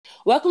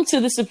Welcome to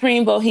the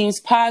Supreme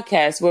Bohemes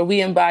podcast, where we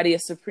embody a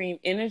supreme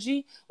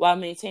energy while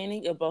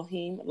maintaining a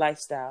boheme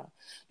lifestyle.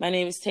 My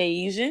name is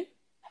Taesian.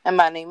 And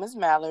my name is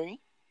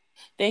Mallory.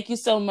 Thank you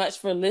so much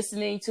for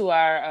listening to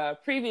our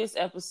previous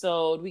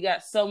episode. We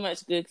got so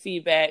much good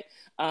feedback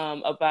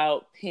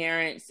about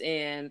parents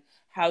and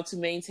how to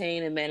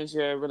maintain and manage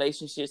your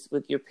relationships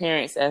with your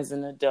parents as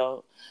an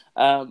adult.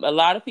 A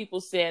lot of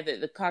people said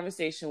that the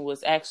conversation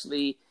was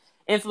actually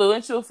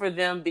influential for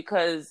them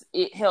because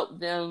it helped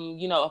them,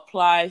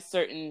 apply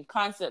certain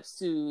concepts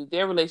to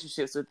their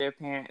relationships with their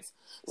parents.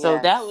 So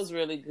that was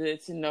really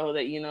good to know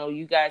that,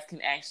 you guys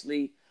can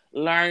actually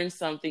learn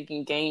something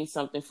and gain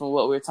something from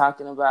what we're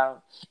talking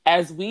about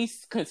as we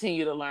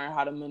continue to learn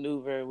how to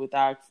maneuver with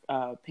our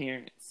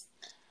parents.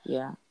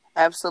 Yeah.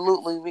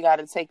 Absolutely. We got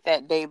to take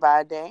that day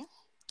by day.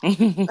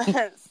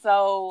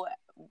 So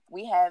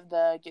we have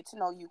the get to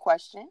know you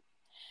question.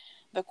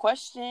 The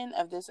question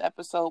of this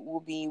episode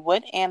will be,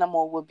 what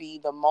animal would be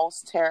the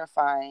most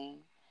terrifying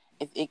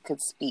if it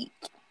could speak?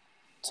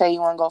 Tay, you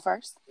want to go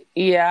first?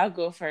 Yeah, I'll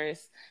go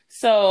first.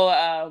 So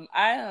I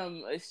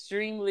am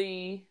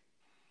extremely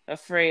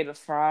afraid of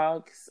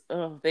frogs.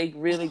 Ugh, they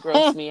really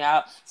gross me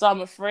out. So I'm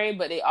afraid,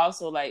 but they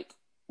also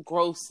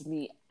gross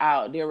me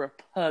out. They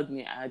repug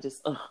me. I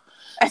just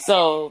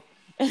So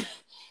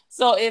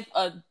if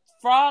a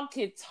frog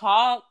could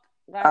talk,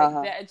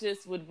 that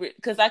just would,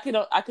 because I could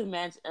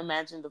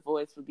imagine the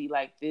voice would be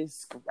like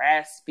this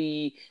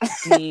raspy,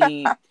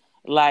 deep,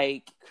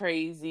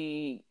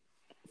 crazy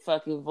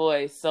fucking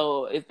voice.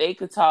 So if they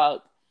could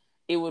talk,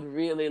 it would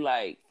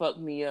really fuck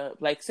me up.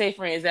 Say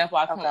for example,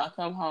 I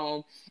come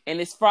home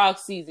and it's frog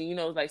season.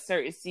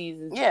 Certain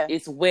seasons,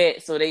 it's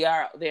wet, so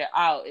they're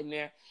out and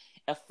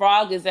a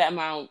frog is at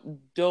my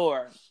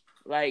door,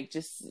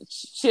 just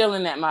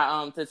chilling at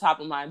my the top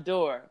of my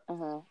door.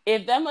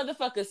 If that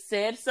motherfucker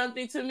said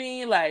something to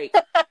me,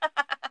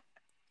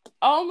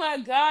 oh my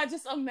God,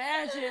 just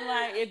imagine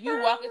if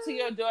you walk into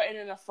your door and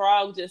then a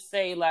frog just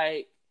say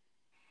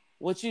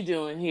what you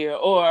doing here?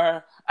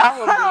 Or I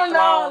would be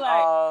thrown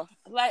off.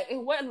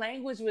 What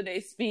language would they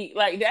speak?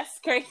 That's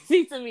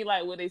crazy to me.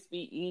 Would they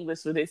speak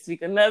English? Would they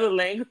speak another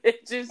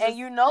language?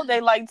 And they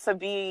like to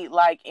be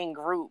in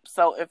groups.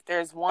 So if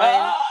there's one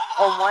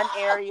on one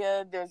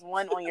area, there's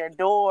one on your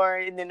door,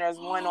 and then there's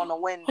one on the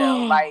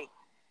window.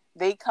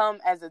 They come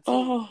as a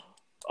team.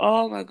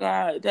 Oh my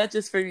God, that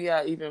just freaked me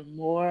out even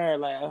more.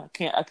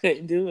 I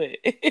couldn't do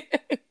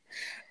it.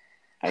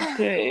 I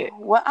could.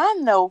 Well, I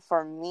know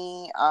for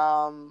me,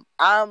 I'm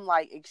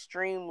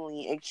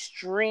extremely,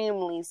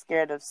 extremely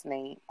scared of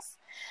snakes.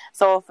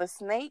 So if a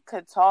snake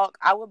could talk,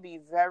 I would be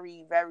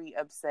very, very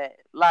upset.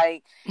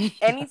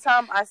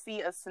 Anytime I see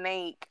a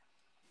snake,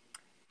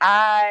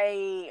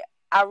 I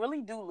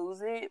really do lose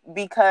it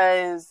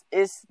because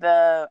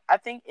I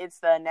think it's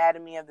the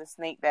anatomy of the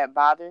snake that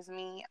bothers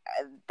me.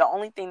 The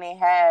only thing they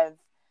have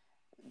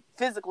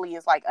physically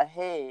is a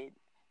head.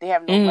 They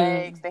have no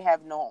legs. They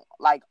have no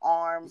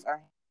arms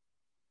or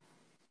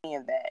any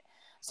of that.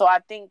 So I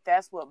think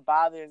that's what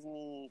bothers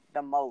me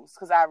the most,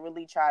 because I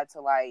really tried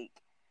to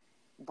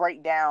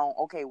break down,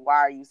 okay, why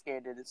are you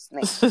scared of the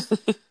snake?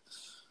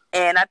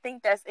 And I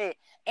think that's it.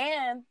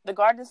 And the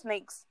garden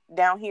snakes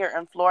down here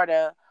in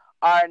Florida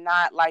are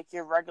not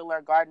your regular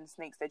garden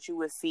snakes that you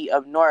would see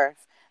up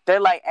north. They're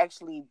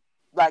actually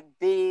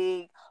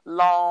big,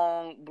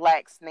 long,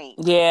 black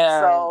snakes.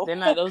 Yeah, so they're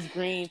not those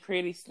green,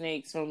 pretty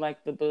snakes from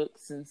the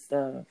books and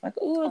stuff. A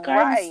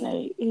garden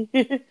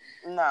snake.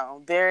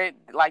 No, they're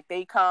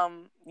they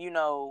come. They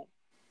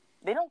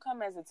don't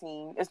come as a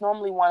team. It's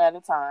normally one at a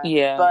time.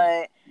 Yeah,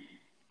 but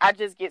I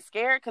just get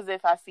scared because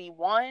if I see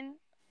one,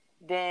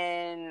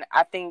 then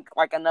I think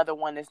another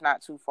one is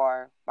not too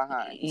far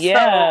behind.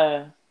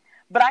 Yeah. So,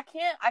 but I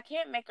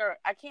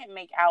can't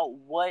make out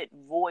what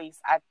voice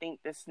I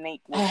think the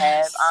snake will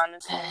have,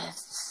 honestly.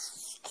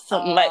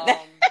 Something like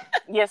that.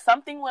 Yeah,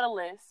 something with a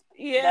lisp.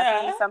 Yeah.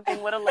 Definitely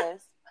something with a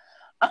lisp.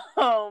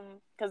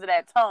 Because of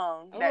that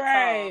tongue.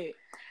 Right.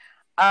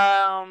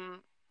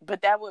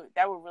 But that would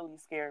really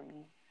scare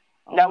me.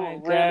 That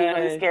would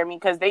really scare me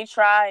because they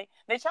try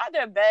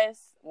their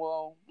best.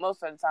 Well,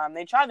 most of the time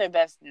they try their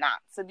best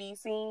not to be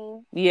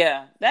seen.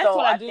 Yeah, that's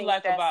what I do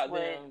like about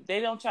them. They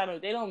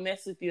don't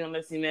mess with you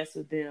unless you mess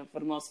with them for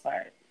the most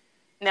part.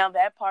 Now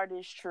that part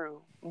is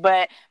true,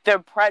 but their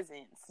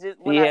presence, just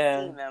when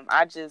I see them,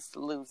 I just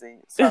lose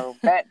it. So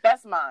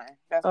that's mine.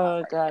 That's mine.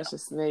 Oh gosh, a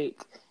snake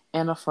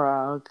and a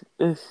frog.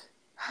 Ugh.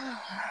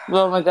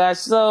 Oh my gosh.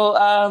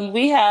 So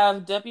we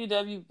have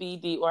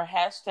WWBD or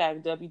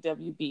hashtag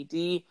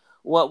WWBD.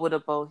 What would a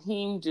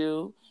boheme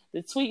do?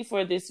 The tweet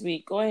for this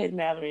week. Go ahead,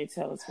 Mallory, and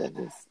tell us what it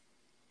is.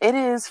 It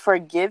is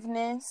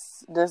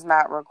forgiveness does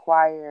not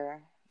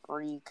require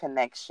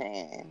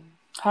reconnection.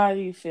 How do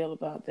you feel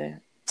about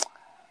that?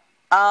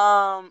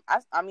 I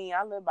mean,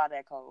 I live by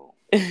that code.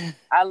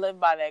 I live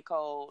by that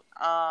code.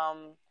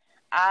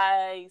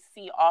 I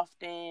see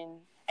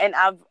often, and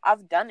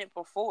I've done it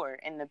before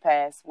in the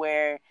past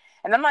where,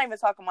 and I'm not even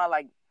talking about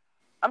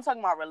I'm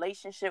talking about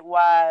relationship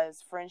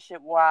wise,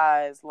 friendship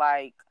wise,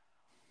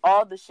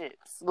 all the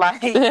ships,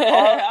 like all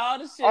the all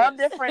ships.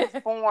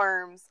 different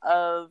forms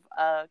of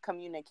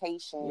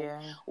communication,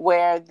 Yeah.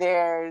 where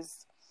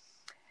there's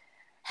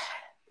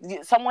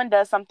someone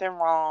does something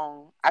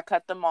wrong, I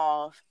cut them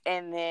off,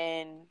 and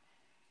then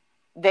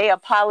they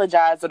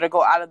apologize or they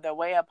go out of their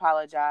way to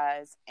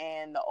apologize,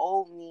 and the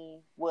old me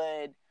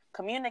would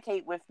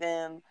communicate with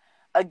them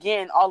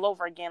again all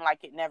over again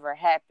like it never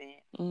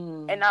happened.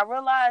 And I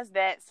realized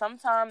that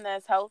sometimes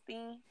that's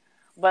healthy,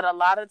 but a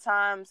lot of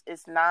times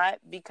it's not,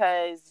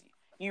 because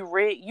you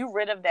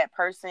rid of that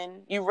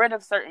person, you rid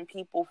of certain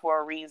people for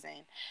a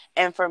reason.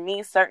 And for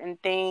me, certain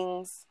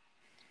things,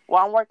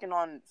 well, I'm working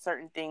on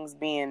certain things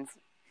being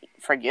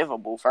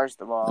forgivable,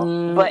 first of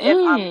all. But if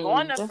I'm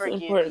going to That's an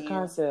forgive important you,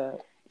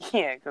 concept.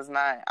 yeah, because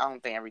I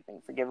don't think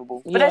everything's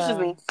forgivable. But Yeah. that's just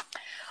me.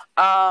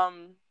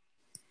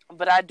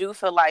 But I do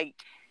feel like,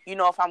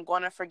 if I'm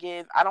going to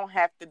forgive, I don't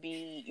have to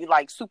be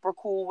like super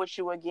cool with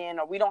you again,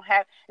 or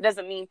it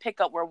doesn't mean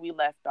pick up where we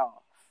left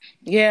off.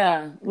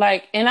 Yeah.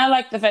 And I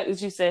like the fact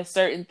that you said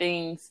certain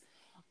things,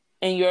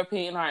 in your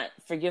opinion, aren't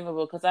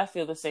forgivable, because I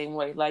feel the same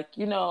way.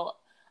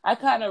 I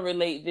kind of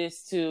relate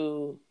this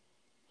to,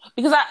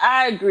 because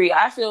I agree.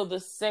 I feel the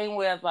same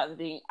way about the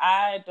thing.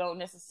 I don't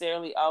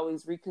necessarily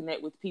always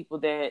reconnect with people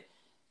that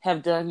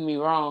have done me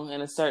wrong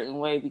in a certain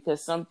way,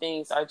 because some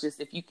things are just,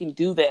 if you can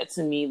do that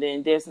to me,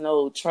 then there's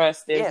no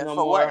trust. There's no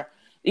more. What?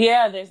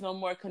 Yeah, there's no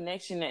more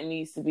connection that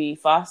needs to be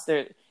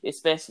fostered,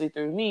 especially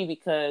through me,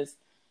 because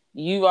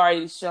you've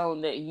already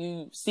shown that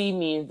you see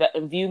me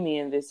and view me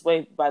in this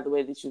way by the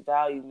way that you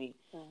value me.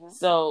 Mm-hmm.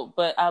 So,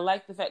 but I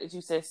like the fact that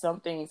you said some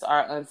things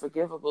are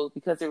unforgivable,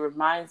 because it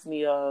reminds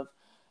me of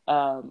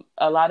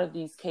a lot of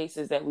these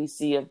cases that we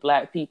see of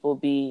Black people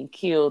being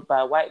killed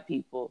by white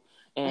people.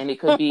 And it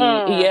could be,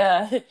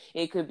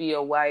 it could be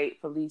a white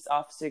police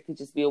officer, it could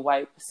just be a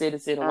white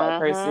citizen, a white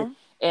person.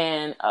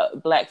 And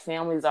Black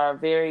families are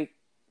very,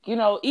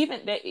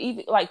 even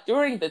like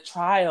during the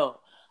trial,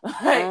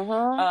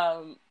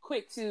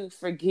 quick to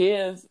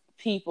forgive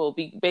people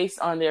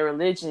based on their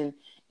religion,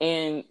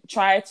 and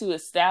try to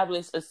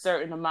establish a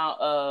certain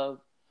amount of,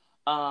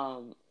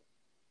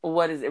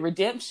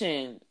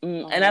 redemption.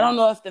 And I don't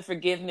know if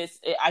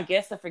I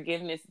guess the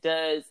forgiveness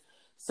does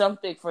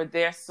something for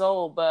their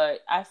soul,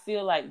 but I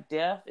feel like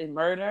death and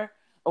murder,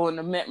 or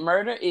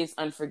murder is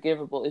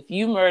unforgivable. If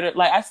you murder,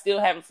 I still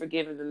haven't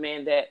forgiven the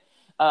man that,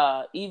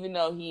 even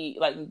though he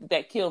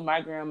that killed my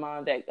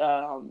grandma,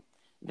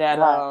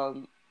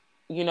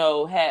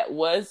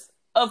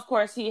 of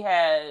course he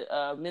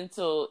had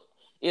mental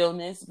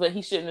illness, but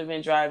he shouldn't have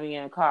been driving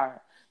in a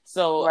car.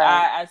 So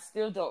I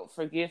still don't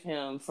forgive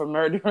him for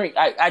murdering.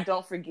 I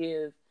don't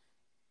forgive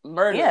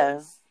murderers.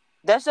 Yeah,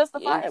 that's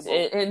justifiable.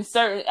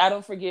 I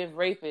don't forgive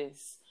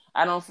rapists.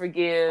 I don't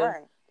forgive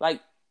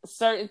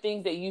certain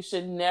things that you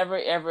should never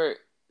ever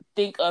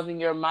think of in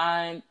your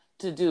mind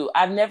to do.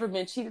 I've never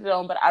been cheated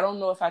on, but I don't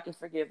know if I can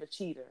forgive a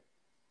cheater.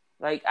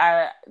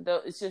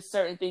 It's just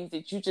certain things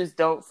that you just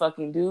don't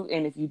fucking do,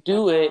 and if you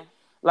do it,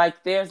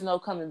 there's no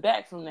coming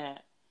back from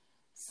that.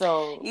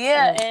 So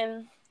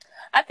and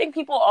I think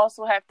people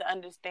also have to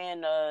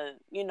understand,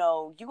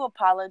 you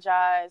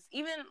apologize,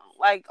 even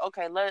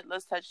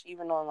let's touch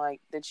even on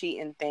the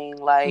cheating thing.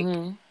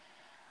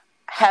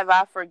 Have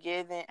I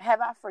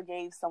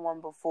forgave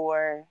someone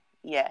before?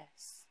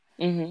 Yes.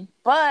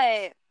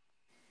 But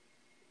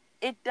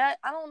it does,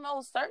 I don't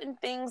know, certain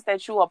things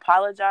that you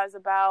apologize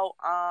about,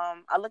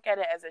 I look at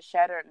it as a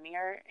shattered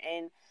mirror,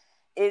 and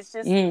it's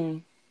just,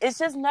 it's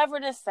just never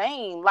the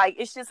same.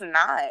 It's just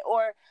not.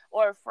 Or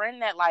a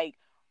friend that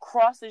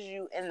crosses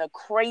you in the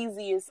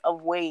craziest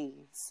of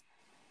ways.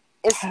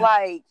 It's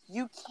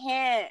you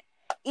can't,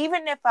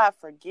 even if I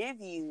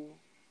forgive you,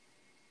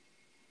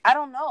 I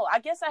don't know. I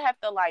guess I have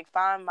to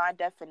find my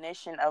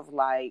definition of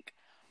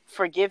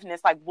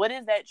forgiveness. What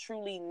does that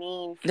truly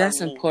mean for That's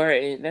me?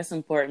 important. That's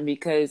important,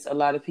 because a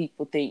lot of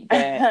people think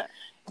that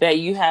that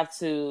you have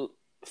to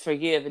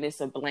forgive and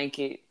it's a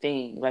blanket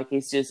thing.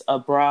 It's just a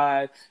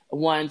broad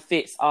one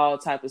fits all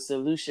type of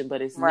solution,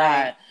 but it's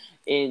not.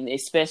 And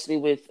especially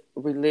with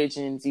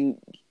religions,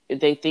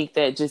 they think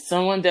that just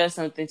someone does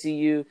something to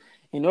you,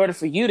 in order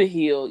for you to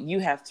heal, you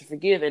have to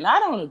forgive. And I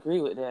don't agree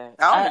with that.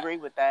 I don't agree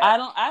with that.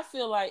 I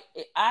feel like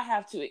I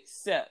have to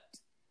accept.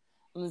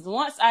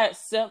 Once I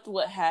accept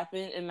what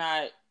happened and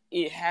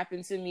it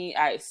happened to me,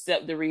 I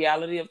accept the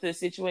reality of the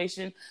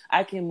situation,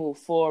 I can move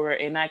forward,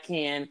 and I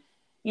can,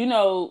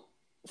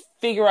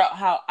 figure out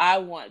how I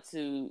want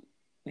to,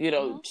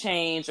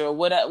 change, or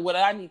what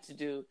I need to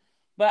do.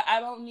 But I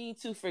don't need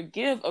to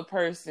forgive a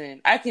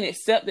person. I can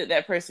accept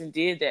that person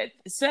did that.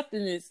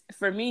 Acceptance,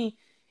 for me,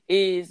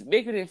 is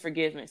bigger than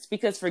forgiveness,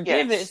 because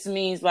forgiveness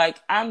means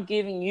I'm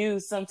giving you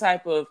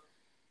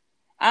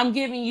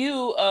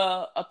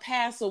a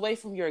pass away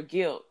from your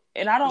guilt.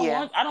 And I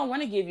don't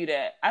want to give you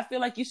that. I feel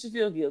like you should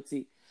feel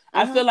guilty.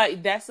 I feel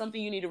like that's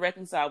something you need to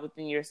reconcile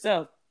within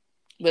yourself.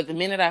 But the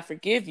minute I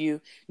forgive you,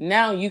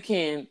 now you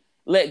can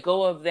let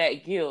go of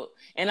that guilt.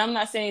 And I'm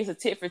not saying it's a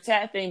tit for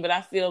tat thing, but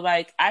I feel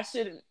like I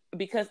shouldn't,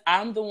 because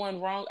I'm the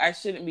one wrong, I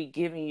shouldn't be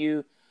giving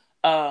you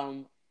a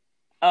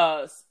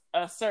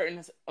a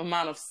certain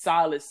amount of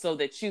solace so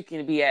that you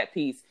can be at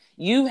peace.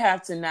 You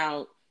have to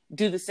now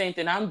do the same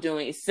thing I'm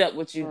doing, accept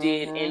what you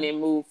did, and then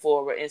move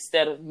forward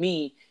instead of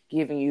me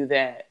giving you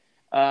that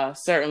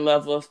certain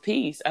level of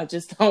peace. I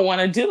just don't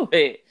want to do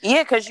it.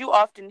 Yeah, because you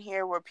often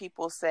hear where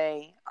people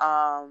say,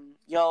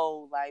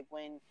 yo, like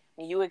when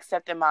you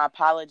accepted my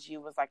apology,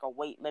 it was like a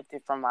weight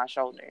lifted from my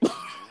shoulder.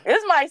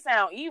 This might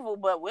sound evil,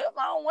 but what if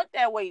I don't want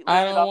that weight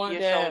lifted off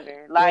your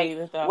shoulder?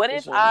 Like, what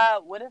if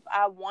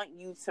I want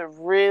you to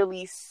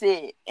really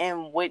sit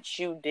in what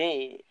you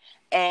did,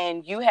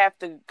 and you have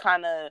to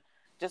kind of,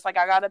 just like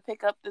I got to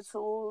pick up the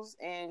tools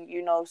and,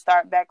 you know,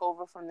 start back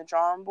over from the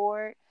drawing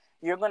board.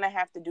 You're going to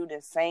have to do the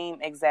same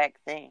exact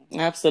thing.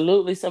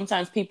 Absolutely.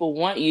 Sometimes people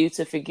want you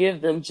to forgive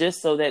them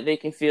just so that they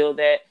can feel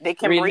that they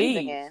can breathe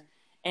again.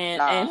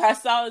 And I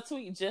saw a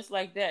tweet just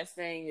like that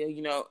saying,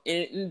 you know,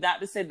 not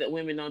to say that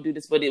women don't do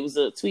this, but it was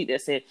a tweet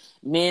that said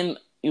men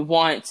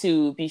want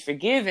to be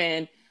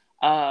forgiven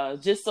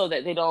just so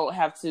that they don't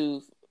have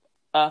to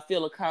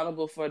feel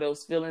accountable for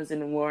those feelings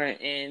anymore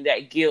and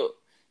that guilt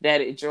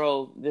that it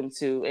drove them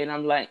to. And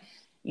I'm like,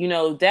 you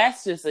know,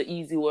 that's just an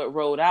easy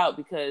road out,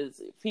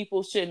 because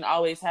people shouldn't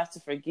always have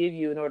to forgive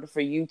you in order for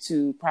you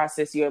to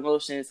process your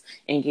emotions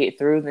and get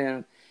through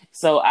them.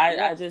 So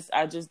I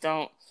just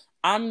don't,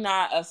 I'm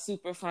not a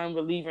super firm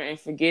believer in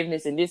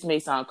forgiveness. And this may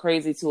sound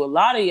crazy to a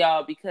lot of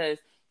y'all, because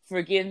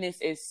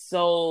forgiveness is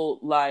so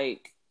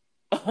like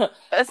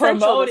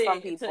promoted. To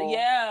some people.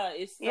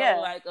 It's so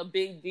like a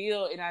big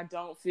deal. And I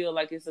don't feel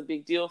like it's a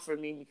big deal for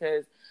me,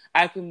 because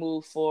I can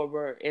move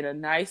forward in a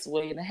nice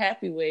way, in a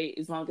happy way,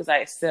 as long as I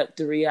accept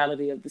the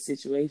reality of the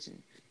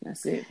situation.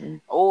 That's it.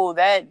 Oh,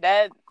 that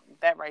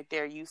right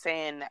there, you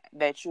saying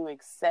that you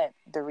accept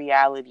the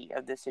reality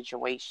of the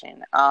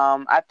situation.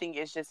 I think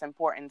it's just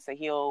important to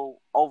heal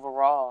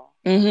overall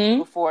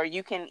before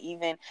you can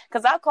even,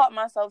 because I caught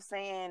myself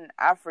saying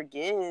I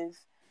forgive,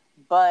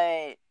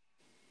 but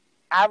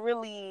I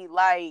really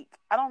I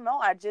don't know.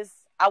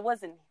 I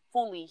wasn't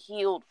fully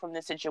healed from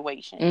the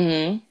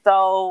situation.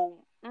 So,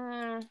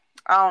 I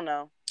don't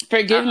know.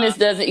 Forgiveness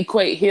doesn't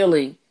equate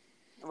healing.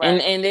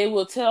 Right. And they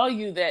will tell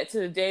you that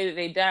to the day that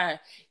they die.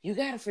 You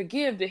got to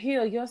forgive to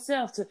heal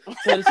yourself.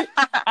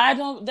 I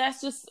don't.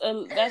 That's just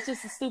a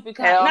stupid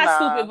concept. Not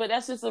stupid, but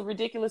that's just a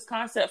ridiculous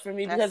concept for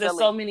me, because there's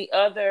so many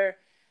other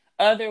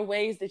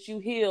ways that you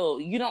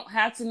heal. You don't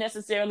have to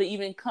necessarily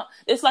even come.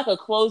 It's like a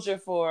closure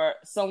for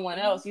someone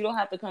else. You don't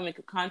have to come in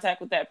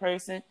contact with that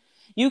person.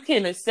 You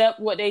can accept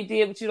what they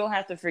did, but you don't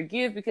have to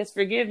forgive, because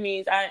forgive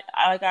means I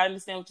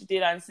understand what you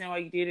did. I understand why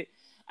you did it.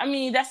 I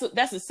mean, that's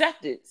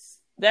acceptance.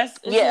 That's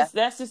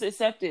just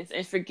acceptance,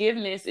 and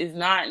forgiveness is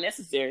not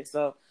necessary.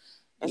 So,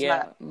 I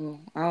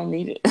don't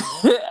need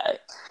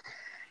it.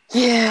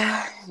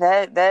 Yeah,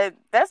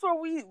 that's where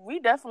we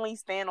definitely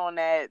stand on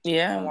that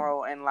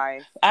moral in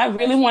life. I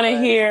really want to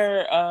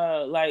hear,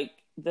 like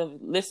the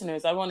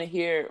listeners. I want to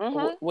hear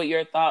what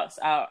your thoughts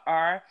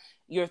are.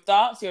 Your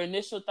thoughts, your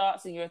initial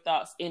thoughts, and your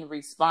thoughts in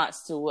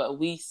response to what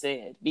we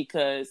said,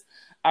 because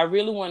I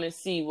really want to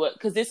see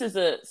because this is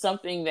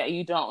something that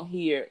you don't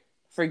hear.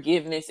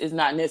 Forgiveness is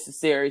not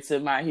necessary to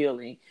my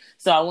healing.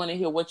 So I want to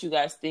hear what you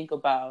guys think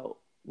about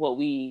what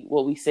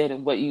we said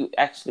and what you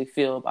actually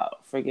feel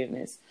about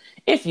forgiveness.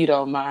 If you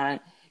don't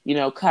mind, you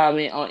know,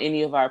 comment on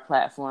any of our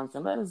platforms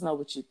and let us know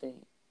what you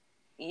think.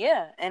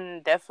 Yeah,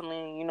 and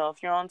definitely, you know,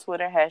 if you're on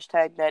Twitter,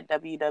 hashtag that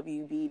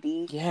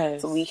WWBD.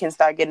 Yes. So we can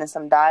start getting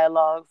some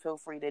dialogue. Feel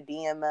free to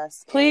DM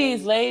us.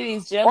 Please,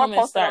 ladies,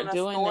 gentlemen, start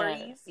doing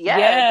that. Yeah,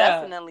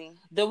 definitely.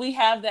 That we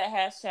have that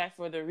hashtag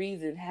for the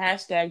reason,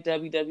 hashtag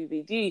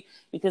WWBD,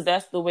 because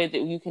that's the way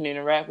that you can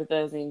interact with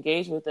us and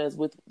engage with us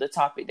with the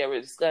topic that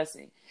we're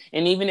discussing.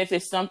 And even if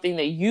it's something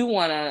that you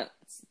want to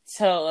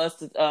tell us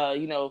to,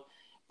 you know,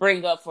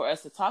 bring up for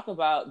us to talk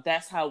about,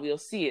 that's how we'll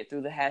see it,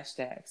 through the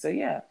hashtag. So,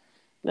 yeah.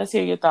 Let's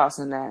hear your thoughts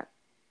on that.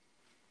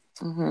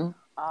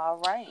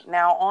 All right.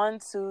 Now on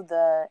to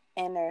the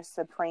Inner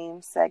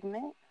Supreme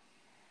segment.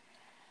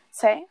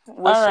 Tay,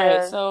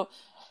 So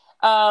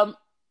I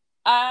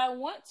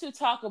want to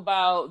talk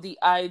about the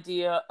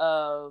idea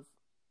of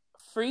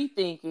free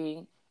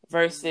thinking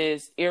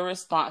versus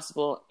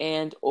irresponsible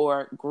and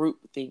or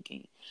group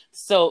thinking.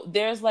 So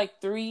there's like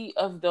 3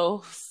 of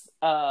those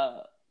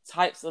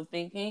types of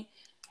thinking.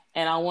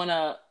 And I want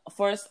to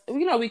first,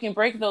 you know, we can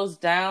break those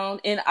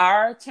down in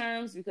our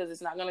terms, because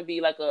it's not going to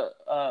be like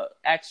a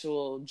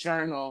actual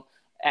journal,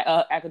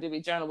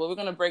 academic journal, but we're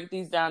going to break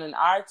these down in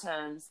our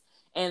terms,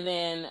 and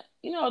then,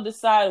 you know,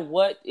 decide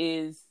what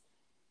is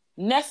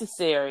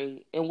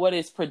necessary and what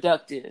is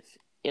productive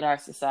in our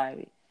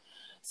society.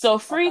 So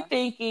free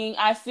thinking,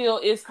 I feel,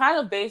 is kind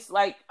of based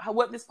like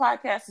what this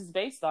podcast is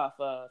based off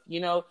of, you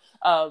know,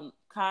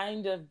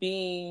 kind of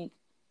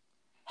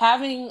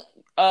having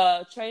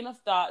a train of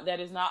thought that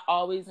is not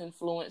always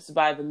influenced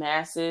by the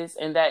masses,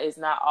 and that is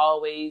not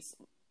always,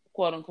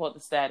 quote unquote, the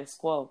status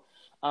quo.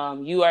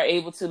 You are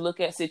able to look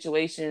at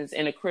situations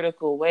in a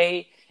critical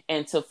way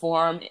and to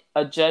form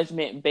a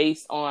judgment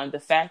based on the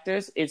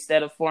factors,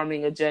 instead of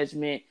forming a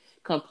judgment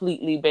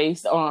completely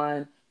based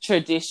on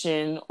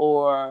tradition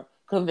or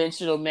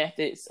conventional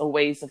methods or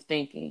ways of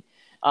thinking.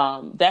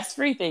 That's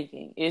free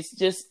thinking. It's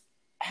just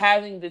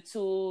having the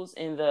tools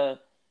and the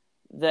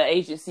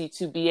agency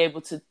to be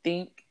able to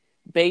think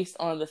based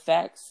on the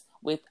facts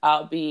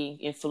without being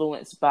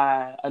influenced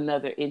by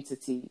another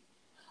entity.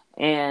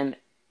 And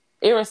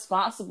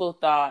irresponsible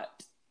thought,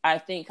 I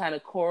think, kind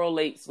of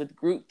correlates with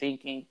group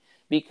thinking,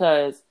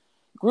 because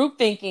group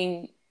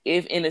thinking,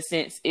 if in a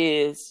sense,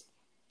 is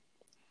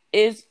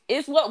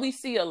what we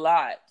see a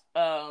lot.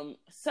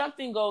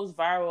 Something goes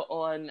viral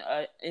on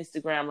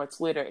Instagram or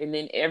Twitter, and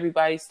then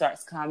everybody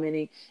starts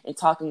commenting and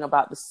talking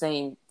about the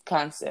same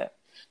concept,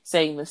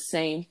 saying the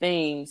same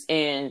things,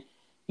 and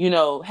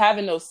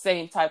having those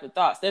same type of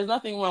thoughts. There's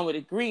nothing wrong with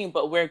agreeing,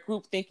 but where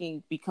group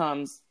thinking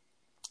becomes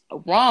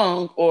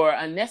wrong or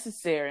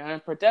unnecessary,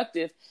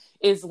 unproductive,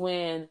 is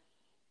when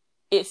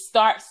it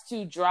starts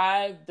to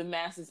drive the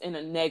masses in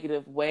a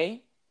negative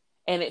way,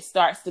 and it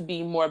starts to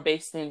be more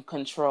based in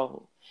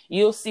control.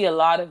 You'll see a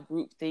lot of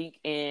groupthink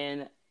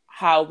in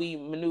how we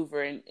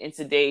maneuver in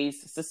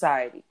today's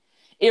society.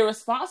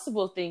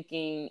 Irresponsible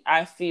thinking,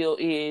 I feel,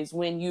 is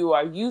when you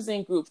are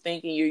using group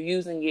thinking, you're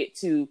using it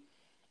to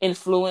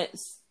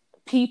influence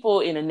people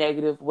in a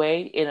negative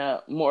way, in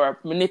a more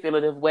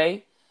manipulative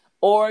way,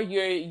 or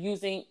you're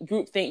using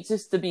groupthink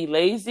just to be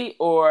lazy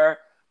or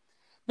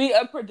be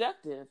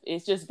unproductive.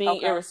 It's just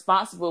being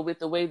irresponsible with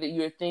the way that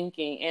you're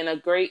thinking. And a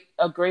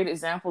great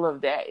example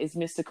of that is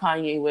Mr.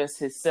 Kanye West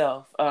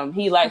himself.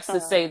 He likes to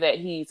say that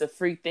he's a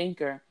free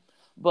thinker,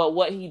 but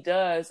what he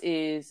does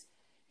is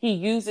he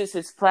uses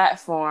his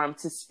platform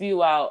to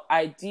spew out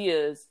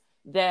ideas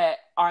that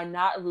are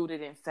not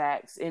rooted in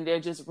facts, and they're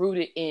just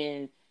rooted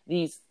in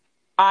these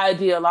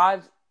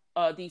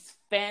these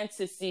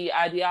fantasy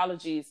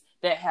ideologies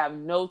that have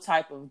no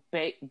type of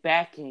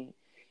backing.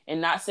 And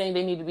not saying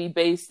they need to be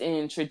based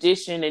in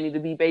tradition, they need to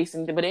be based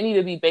in, but they need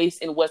to be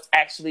based in what's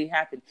actually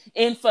happened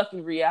in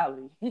fucking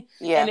reality.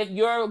 Yeah. And if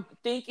your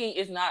thinking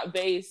is not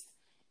based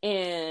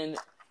in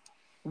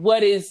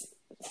what is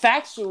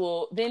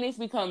factual, then it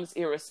becomes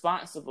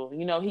irresponsible.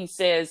 He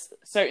says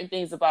certain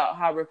things about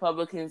how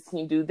Republicans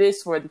can do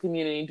this for the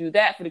community and do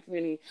that for the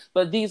community,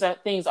 but these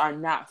things are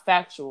not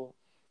factual.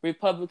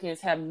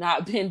 Republicans have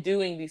not been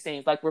doing these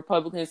things. Like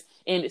Republicans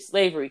ended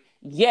slavery.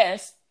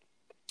 Yes,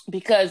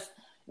 because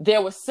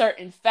there were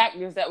certain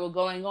factors that were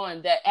going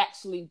on that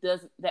actually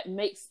that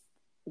makes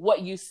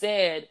what you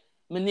said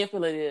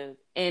manipulative,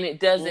 and it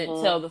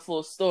doesn't tell the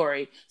full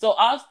story. So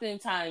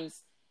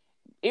oftentimes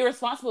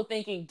irresponsible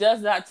thinking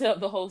does not tell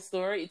the whole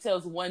story. It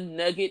tells one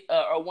nugget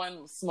or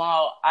one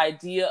small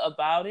idea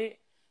about it,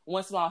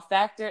 one small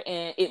factor,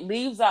 and it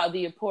leaves out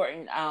the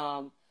important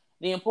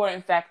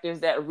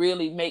factors that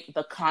really make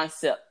the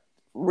concept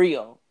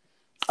real.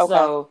 Okay.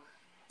 So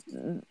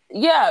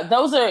yeah,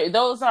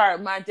 those are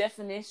my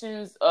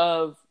definitions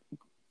of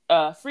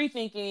free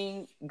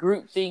thinking,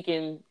 group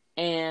thinking,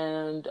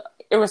 and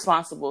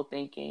irresponsible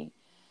thinking.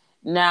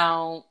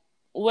 Now,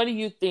 what do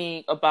you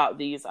think about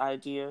these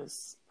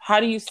ideas? How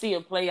do you see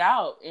it play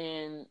out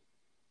in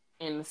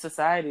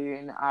society,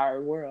 in our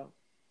world?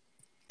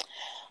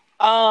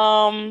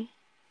 Well,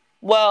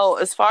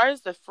 as far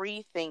as the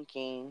free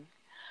thinking,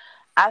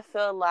 I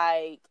feel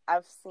like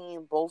I've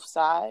seen both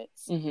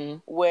sides,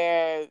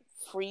 where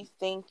free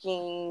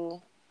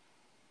thinking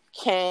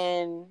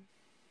can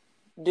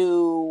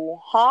do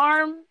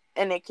harm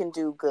and it can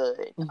do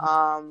good.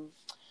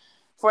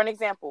 For an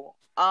example,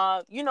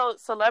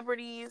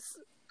 celebrities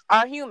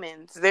are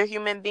humans. They're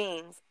human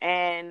beings.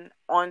 And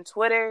on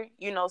Twitter,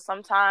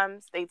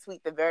 sometimes they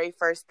tweet the very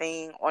first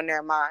thing on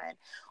their mind,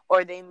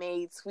 or they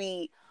may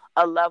tweet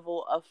a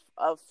level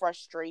of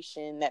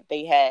frustration that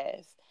they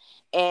have,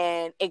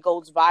 and it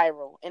goes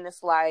viral. And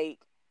it's like,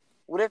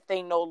 what if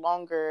they no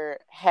longer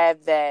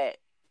have that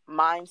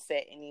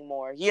mindset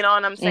anymore? You know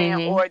what I'm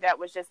saying? Or that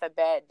was just a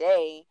bad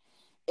day.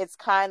 It's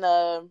kind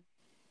of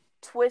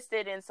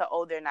twisted into,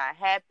 they're not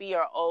happy,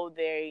 or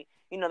they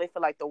feel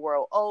like the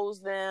world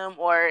owes them,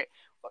 or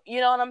you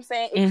know what I'm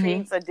saying? It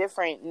creates a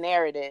different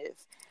narrative.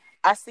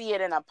 I see it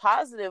in a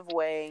positive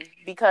way,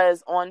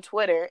 because on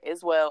Twitter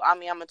as well. I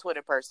mean, I'm a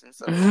Twitter person,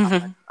 so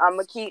I'm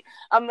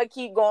gonna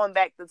keep going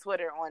back to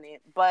Twitter on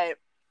it. But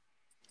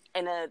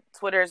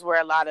Twitter is where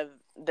a lot of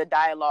the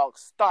dialogue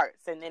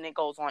starts, and then it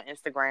goes on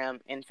Instagram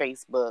and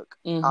Facebook.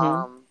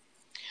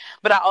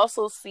 But I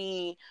also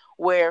see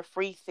where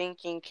free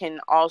thinking can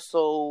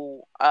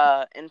also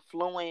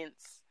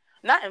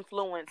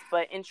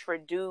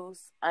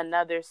introduce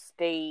another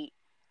state,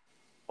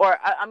 or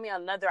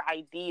another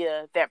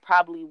idea that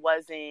probably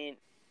wasn't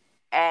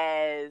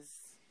as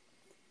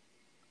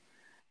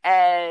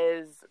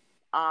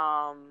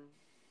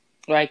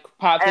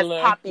popular.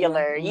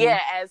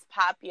 As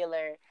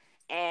popular.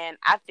 And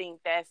I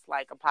think that's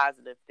like a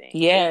positive thing.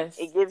 Yes.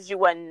 It gives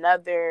you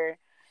another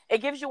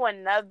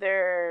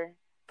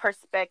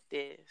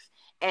perspective.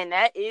 And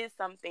that is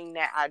something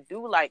that I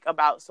do like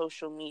about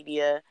social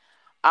media,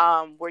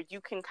 where you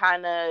can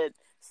kind of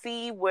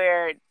see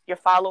where your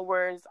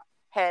followers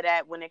head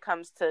at when it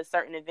comes to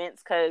certain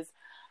events. Because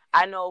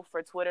I know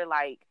for Twitter,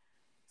 like,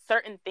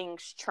 certain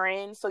things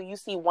trend. So you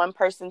see one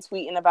person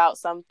tweeting about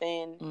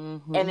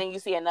something, and then you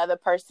see another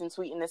person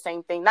tweeting the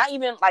same thing. Not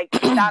even like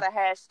without a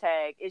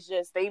hashtag. It's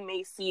just they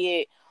may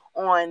see it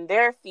on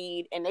their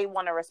feed and they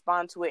want to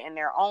respond to it in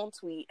their own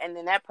tweet, and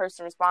then that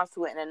person responds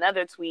to it in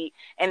another tweet,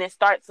 and it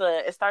starts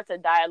a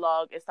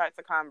dialogue, it starts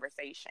a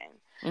conversation.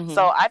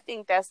 So I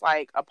think that's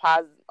like a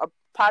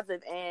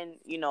positive and,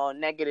 you know,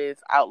 negative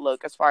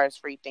outlook as far as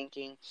free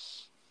thinking.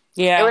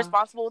 Yeah.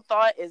 Irresponsible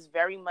thought is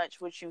very much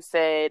what you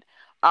said,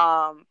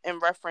 in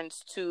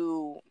reference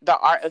to the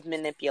art of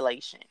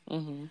manipulation.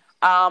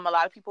 A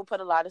lot of people put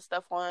a lot of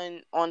stuff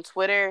on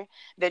Twitter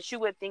that you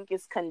would think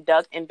is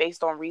conduct and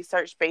based on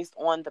research, based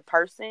on the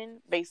person,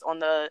 based on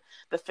the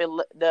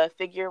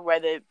figure,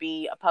 whether it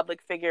be a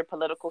public figure,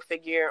 political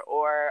figure,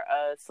 or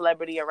a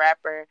celebrity, a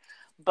rapper.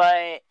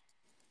 But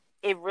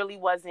it really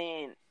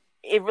wasn't.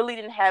 It really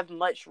didn't have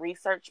much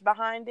research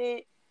behind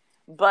it.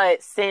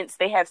 But since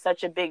they have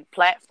such a big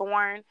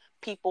platform,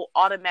 people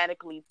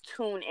automatically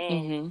tune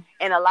in.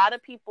 And a lot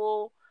of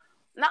people,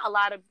 not a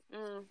lot of,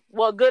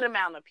 a good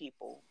amount of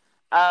people,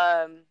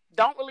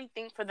 don't really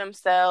think for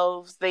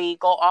themselves. They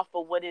go off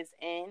of what is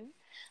in.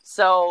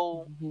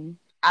 So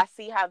I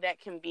see how that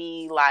can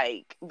be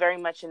like very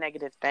much a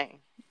negative thing.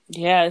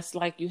 Yeah, it's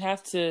like you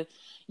have to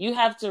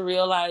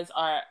realize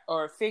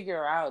or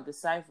figure out,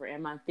 decipher,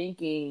 am I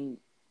thinking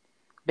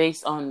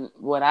based on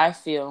what I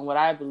feel and what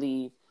I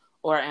believe,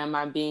 or am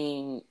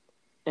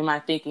I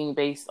thinking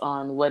based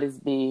on what is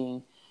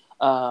being,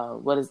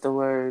 what is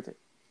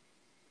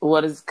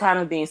kind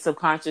of being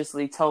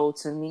subconsciously told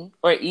to me,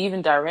 or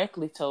even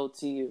directly told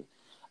to you.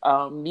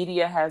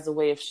 Media has a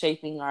way of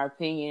shaping our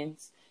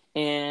opinions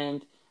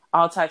and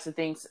all types of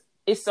things.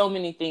 It's so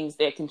many things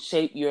that can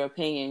shape your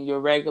opinion,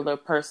 your regular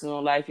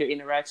personal life, your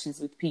interactions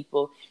with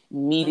people,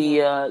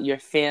 media, your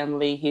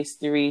family,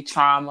 history,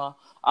 trauma.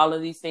 All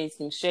of these things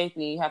can shape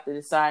you. You have to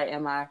decide,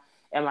 am I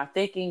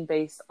thinking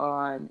based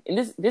on,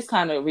 and this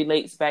kind of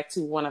relates back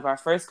to one of our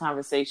first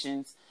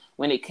conversations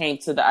when it came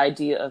to the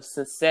idea of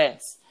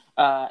success.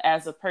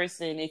 As a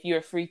person, if you're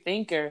a free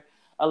thinker,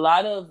 a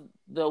lot of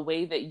the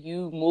way that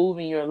you move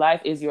in your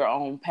life is your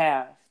own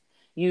path.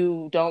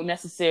 You don't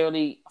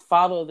necessarily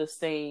follow the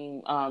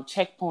same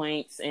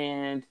checkpoints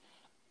and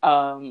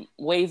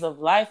ways of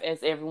life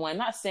as everyone.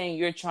 Not saying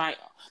you're trying,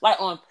 like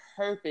on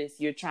purpose,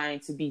 you're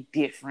trying to be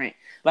different.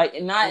 Like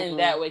not in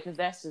that way, because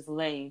that's just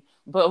lame.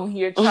 But when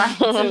you're trying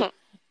to,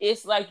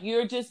 it's like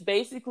you're just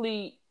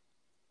basically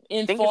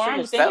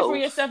informed. Thinking for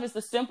yourself is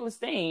the simplest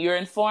thing. You're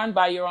informed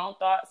by your own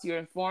thoughts. You're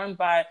informed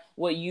by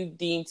what you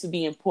deem to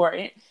be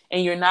important.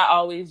 And you're not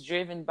always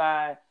driven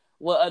by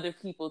what other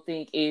people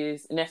think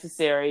is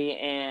necessary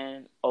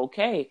and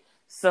okay.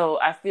 So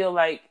I feel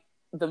like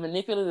the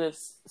manipulative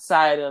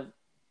side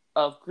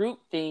of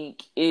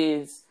groupthink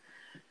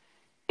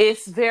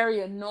it's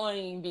very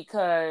annoying,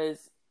 because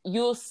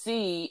you'll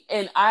see,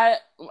 and I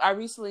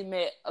recently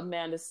met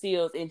Amanda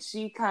Seales, and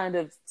she kind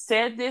of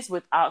said this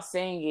without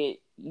saying it.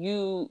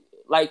 You,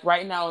 like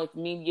right now with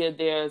media,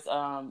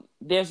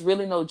 there's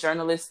really no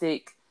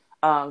journalistic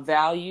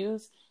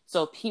values.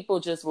 So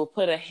people just will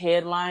put a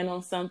headline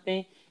on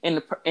something,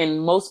 and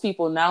most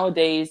people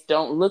nowadays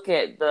don't look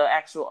at the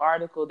actual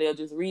article. They'll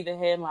just read the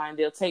headline.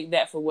 They'll take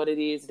that for what it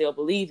is. They'll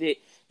believe it.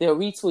 They'll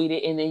retweet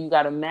it, and then you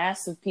got a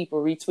mass of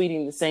people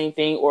retweeting the same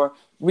thing or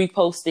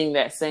reposting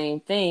that same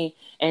thing.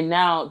 And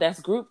now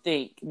that's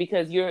groupthink,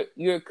 because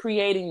you're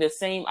creating the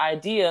same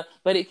idea,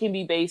 but it can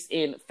be based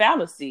in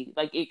fallacy.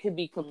 Like it could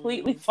be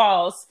completely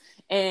false,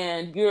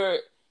 and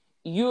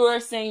you're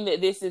saying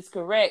that this is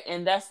correct,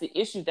 and that's the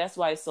issue. That's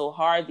why it's so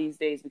hard these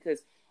days,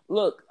 because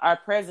look, our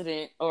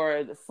president,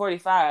 or the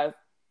 45,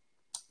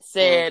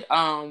 said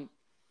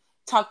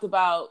talked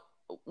about,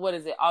 what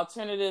is it,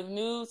 alternative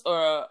news,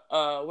 or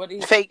what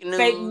is fake news?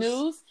 Fake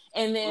news.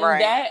 And then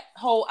that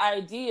whole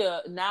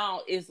idea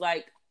now is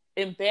like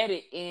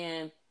embedded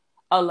in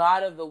a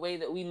lot of the way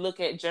that we look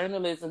at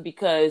journalism,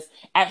 because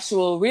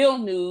actual real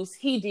news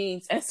he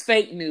deems as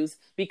fake news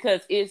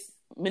because it's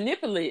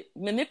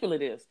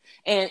manipulative,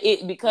 and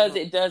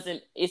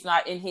it's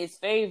not in his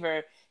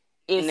favor,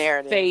 it's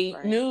narrative,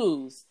 fake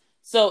news.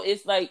 So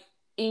it's like,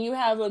 and you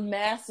have a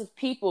mass of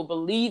people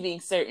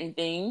believing certain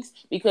things,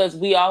 because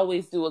we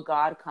always do a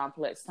God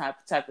complex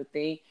type of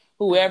thing.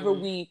 Whoever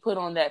we put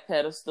on that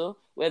pedestal,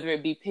 whether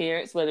it be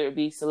parents, whether it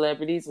be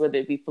celebrities, whether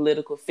it be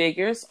political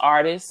figures,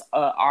 artists,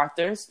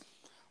 authors,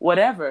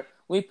 whatever,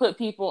 we put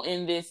people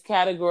in this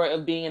category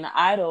of being an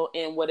idol,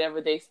 and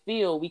whatever they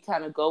feel, we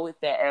kind of go with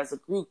that as a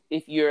group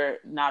if you're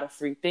not a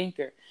free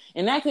thinker.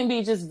 And that can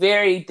be just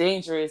very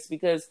dangerous,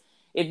 because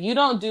if you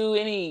don't do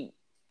any,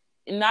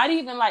 not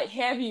even like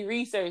heavy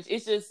research,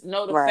 it's just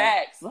know the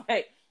facts.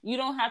 Like you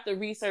don't have to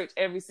research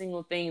every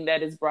single thing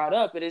that is brought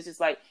up, but it's just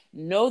like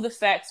know the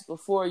facts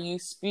before you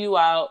spew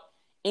out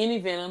any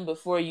venom,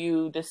 before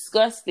you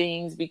discuss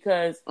things,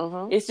 because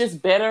it's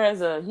just better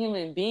as a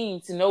human being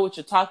to know what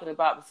you're talking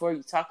about before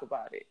you talk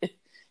about it.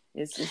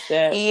 It's just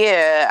that.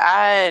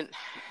 Yeah,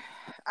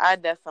 I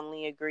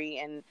definitely agree.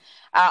 And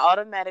I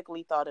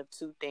automatically thought of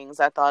two things.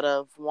 I thought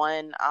of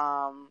one,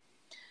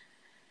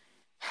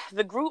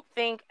 the group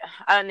think,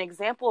 an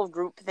example of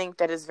group think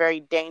that is very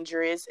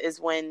dangerous is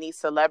when these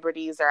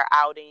celebrities are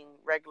outing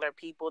regular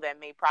people that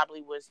may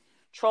probably was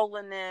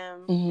trolling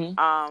them,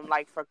 Mm-hmm.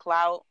 like for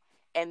clout,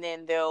 and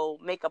then they'll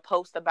make a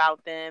post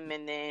about them,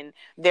 and then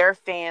their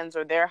fans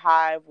or their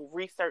hive will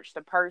research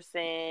the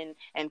person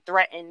and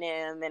threaten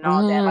them and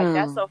all that. Like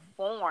that's a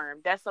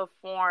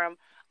form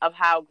of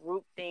how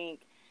groupthink,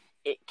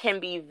 it can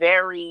be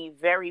very,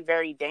 very,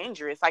 very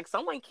dangerous. Like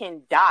someone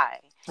can die.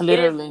 It is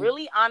Literally.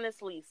 really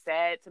honestly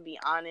sad, to be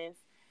honest,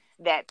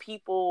 that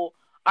people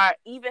are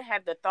even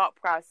have the thought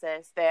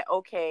process that,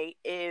 okay,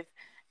 if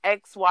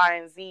X, Y,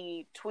 and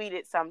Z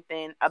tweeted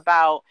something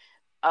about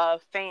a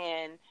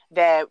fan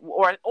that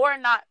or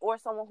not, or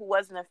someone who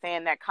wasn't a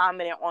fan that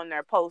commented on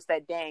their post,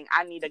 that dang,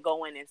 I need to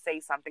go in and say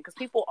something, because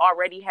people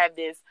already have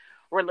this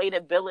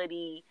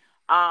relatability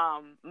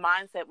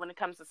mindset when it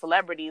comes to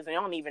celebrities, and they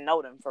don't even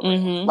know them for real.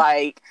 Mm-hmm.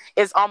 Like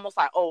it's almost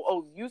like,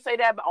 oh, you say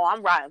that, but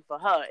I'm riding for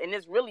her, and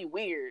it's really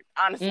weird,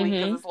 honestly,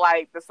 because it's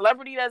like the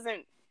celebrity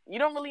doesn't, you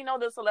don't really know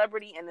the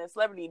celebrity, and the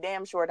celebrity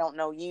damn sure don't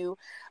know you.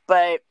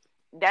 But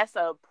that's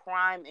a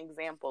prime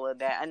example of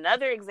that.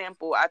 Another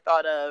example I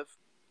thought of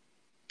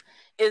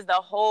is the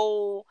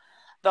whole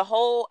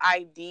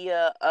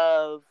idea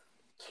of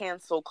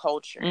cancel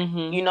culture.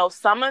 Mm-hmm. You know,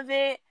 some of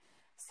it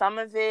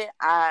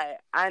I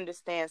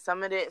understand.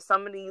 Some of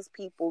these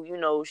people, you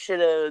know,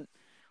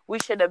 we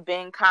should have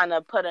been kind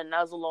of put a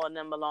nuzzle on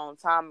them a long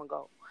time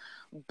ago.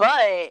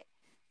 But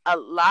a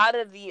lot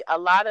of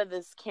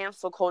this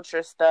cancel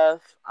culture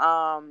stuff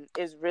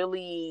is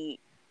really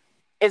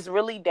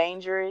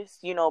dangerous.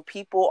 You know,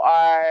 people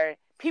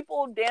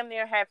damn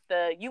near have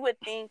to, you would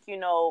think, you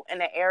know, in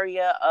the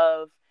area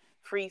of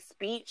free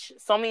speech,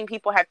 so many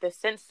people have to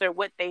censor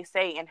what they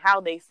say and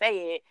how they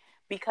say it,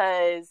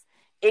 because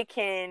they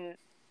can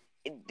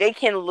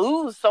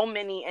lose so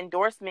many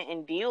endorsement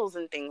and deals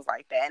and things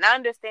like that. And I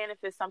understand if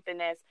it's something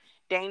that's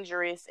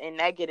dangerous and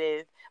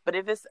negative, but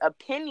if it's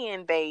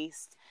opinion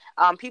based,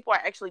 people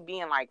are actually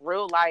being like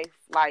real life,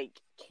 like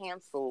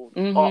canceled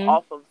or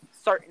off of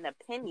certain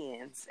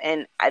opinions,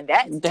 and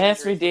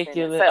that's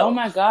ridiculous. Oh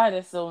my God,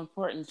 that's so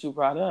important you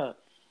brought up.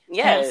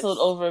 Yes. Canceled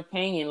over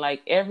opinion.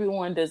 Like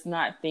everyone does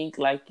not think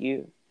like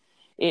you.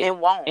 And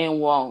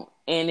won't.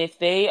 And if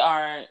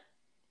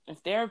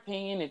their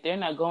opinion, if they're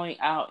not going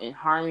out and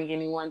harming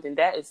anyone, then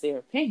that is their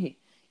opinion.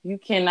 You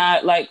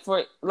cannot,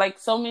 for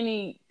so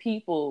many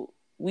people,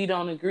 we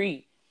don't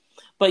agree.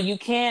 But you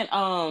can't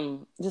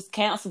just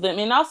cancel them.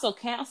 And also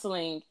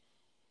canceling,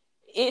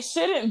 it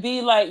shouldn't be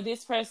like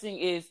this person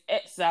is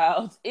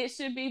exiled. It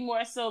should be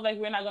more so like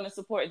we're not going to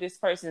support this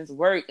person's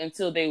work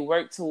until they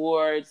work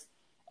towards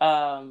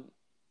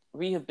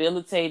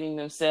rehabilitating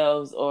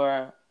themselves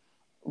or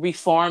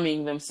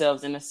reforming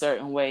themselves in a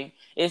certain way.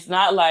 It's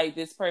not like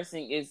this person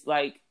is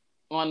like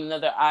on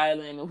another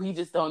island and we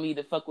just don't need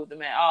to fuck with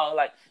them at all.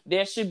 Like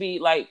there should be,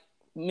 like,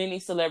 many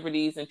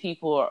celebrities and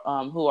people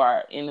who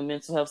are in the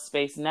mental health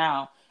space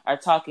now are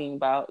talking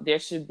about, there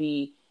should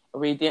be a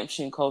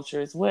redemption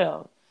culture as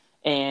well.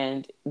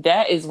 And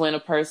that is when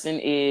a person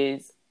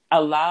is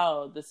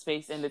allowed the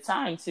space and the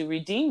time to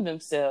redeem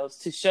themselves,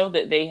 to show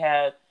that they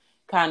have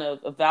kind of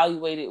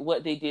evaluated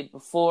what they did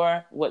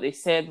before, what they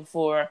said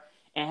before,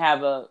 and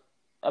have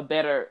a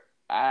better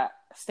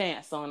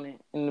stance on it,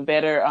 and a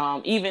better,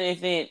 even if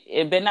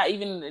but not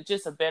even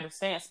just a better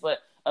stance, but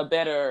a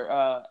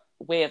better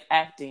way of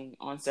acting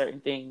on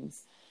certain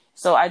things.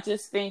 So I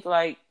just think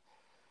like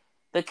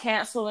the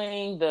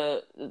canceling,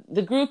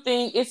 the group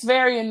thing, it's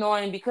very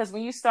annoying, because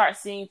when you start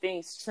seeing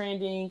things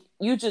trending,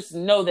 you just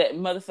know that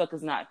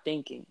motherfuckers not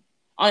thinking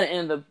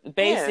in the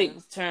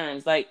basic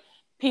terms. Like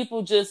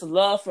people just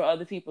love for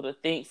other people to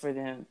think for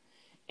them,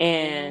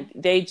 and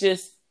they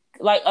just,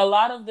 like, a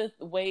lot of the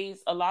ways,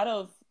 a lot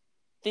of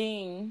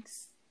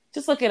things,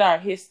 just look at our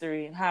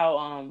history and how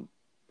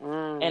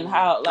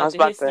like I was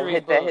about to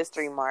hit that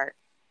history mark.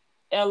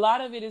 A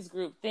lot of it is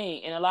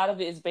groupthink, and a lot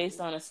of it is based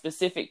on a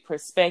specific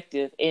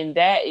perspective, and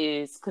that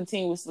is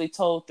continuously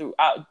told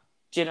throughout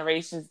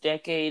generations,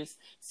 decades,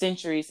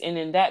 centuries, and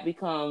then that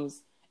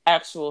becomes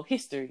actual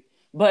history.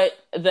 But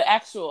the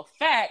actual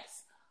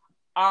facts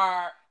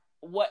are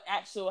what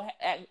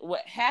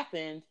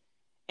happened,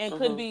 and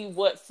could be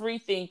what free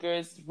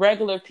thinkers,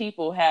 regular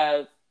people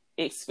have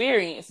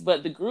experienced,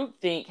 but the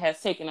groupthink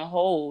has taken a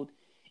hold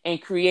and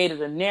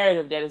created a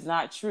narrative that is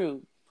not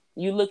true.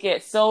 You look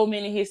at so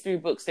many history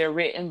books, they're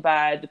written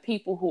by the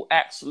people who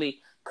actually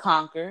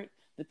conquered,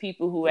 the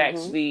people who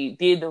actually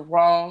did the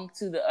wrong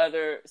to the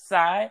other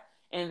side,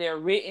 and they're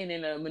written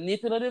in a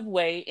manipulative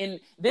way. And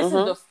this is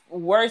the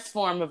worst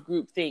form of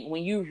groupthink,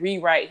 when you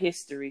rewrite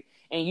history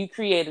and you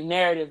create a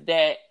narrative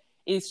that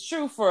is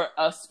true for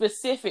a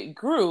specific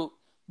group,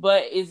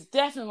 but is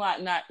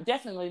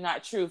definitely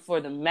not true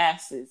for the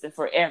masses and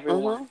for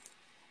everyone.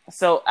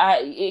 So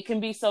it can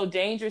be so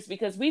dangerous,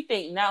 because we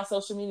think now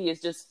social media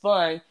is just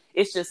fun.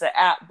 It's just an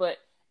app, but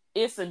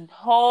it's a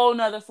whole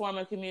nother form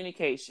of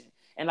communication.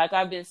 And like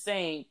I've been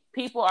saying,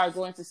 people are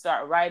going to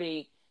start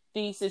writing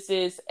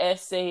theses,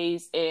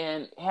 essays,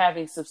 and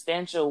having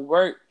substantial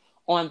work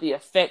on the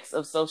effects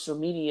of social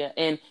media.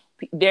 And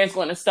there's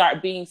going to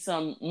start being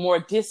some more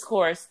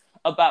discourse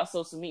about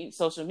social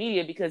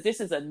media because this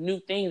is a new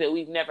thing that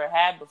we've never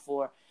had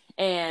before.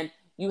 And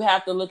you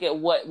have to look at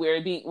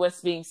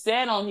what's being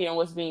said on here and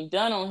what's being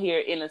done on here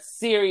in a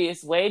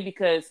serious way,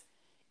 because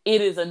it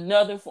is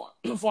another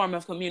form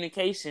of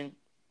communication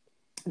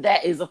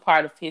that is a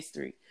part of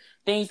history.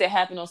 Things that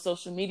happen on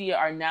social media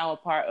are now a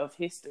part of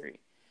history.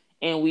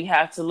 And we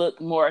have to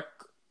look more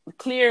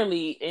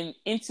clearly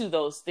into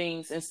those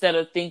things instead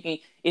of thinking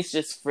it's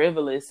just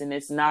frivolous and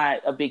it's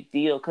not a big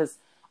deal, because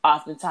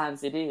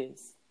oftentimes it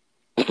is.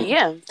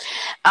 Yeah.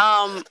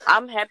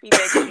 I'm happy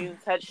that you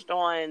touched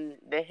on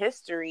the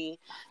history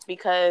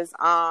because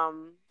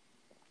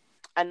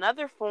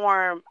another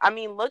form, I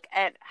mean, look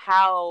at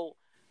how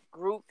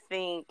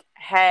groupthink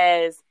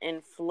has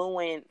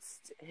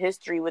influenced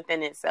history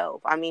within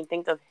itself. I mean,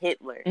 think of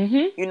Hitler.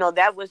 Mm-hmm. You know,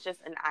 that was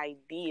just an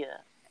idea.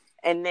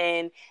 And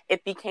then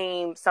it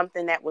became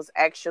something that was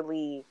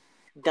actually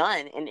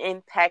done and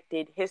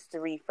impacted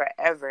history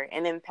forever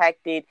and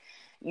impacted,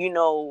 you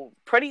know,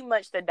 pretty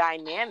much the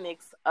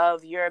dynamics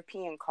of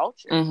European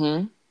culture.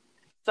 Mm-hmm.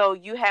 So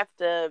you have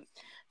to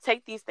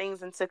take these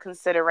things into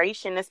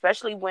consideration,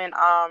 especially when,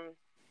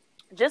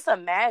 just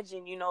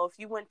imagine, you know, if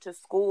you went to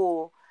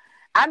school.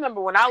 I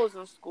remember when I was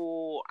in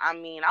school, I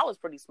mean, I was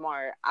pretty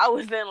smart. I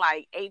was in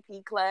like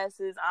AP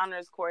classes,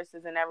 honors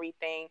courses and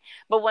everything.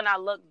 But when I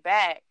look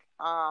back,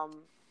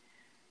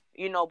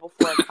 you know,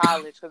 before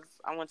college, because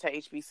I went to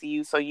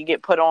HBCU, so you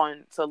get put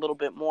on to a little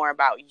bit more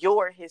about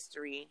your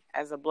history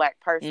as a Black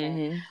person.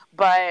 Mm-hmm.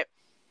 But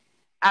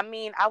I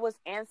mean, I was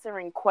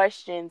answering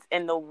questions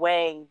in the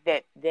way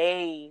that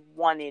they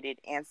wanted it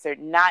answered,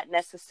 not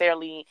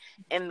necessarily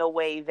in the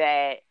way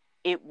that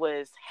it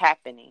was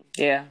happening.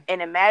 Yeah.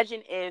 And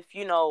imagine if,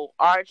 you know,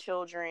 our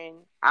children,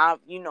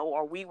 you know,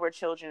 or we were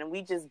children and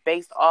we just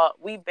based our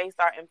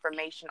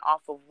information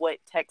off of what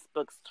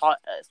textbooks taught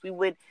us. We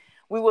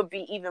would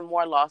be even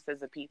more lost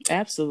as a people.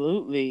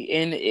 Absolutely.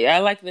 And I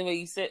like the way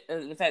you said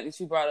the fact that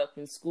you brought up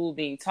in school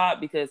being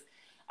taught, because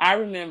I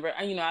remember,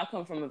 you know, I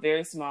come from a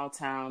very small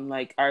town.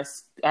 Like our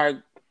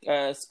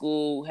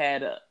school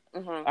had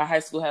our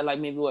high school had like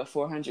maybe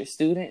 400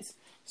 students.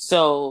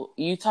 So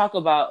you talk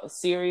about a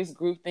serious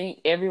groupthink.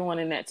 Everyone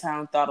in that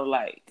town thought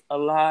alike. A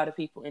lot of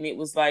people, and it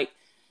was like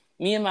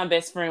me and my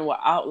best friend were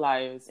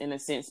outliers in a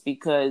sense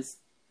because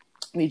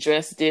we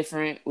dressed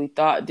different, we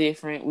thought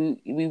different,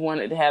 we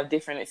wanted to have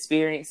different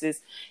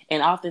experiences,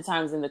 and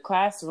oftentimes in the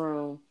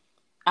classroom,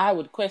 I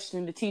would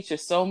question the teacher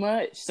so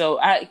much. So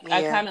I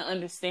kind of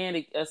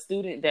understand a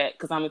student that,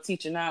 because I'm a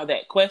teacher now,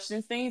 that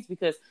questions things,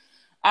 because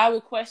I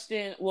would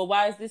question, well,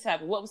 why is this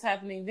happening? What was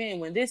happening then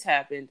when this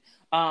happened?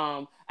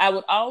 I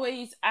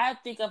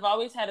think I've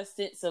always had a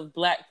sense of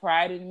Black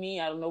pride in me.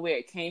 I don't know where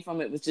it came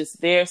from. It was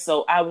just there.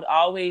 So I would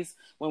always,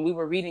 when we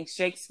were reading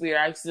Shakespeare,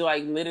 I used to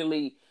like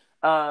literally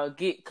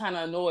get kind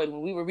of annoyed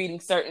when we were reading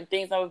certain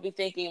things. I would be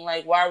thinking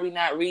like, why are we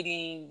not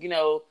reading, you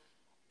know,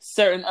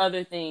 certain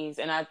other things?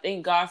 And I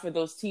thank God for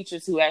those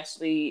teachers who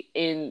actually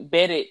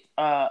embedded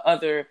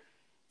other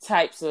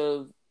types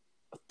of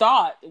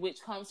thought,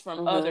 which comes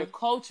from other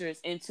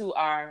cultures, into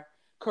our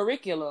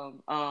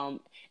curriculum.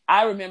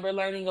 I remember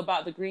learning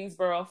about the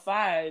Greensboro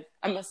Five.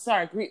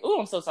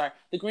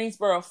 The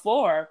Greensboro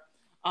Four,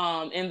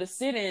 in the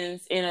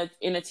sit-ins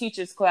in a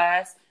teacher's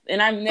class.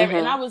 And I never,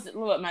 and I was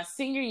my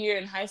senior year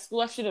in high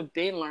school. I should have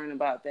been learning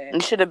about that. You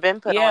should have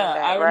been put on that.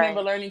 I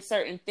remember learning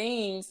certain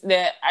things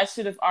that I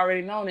should have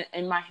already known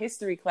in my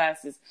history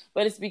classes.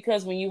 But it's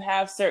because when you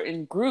have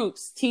certain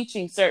groups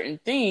teaching certain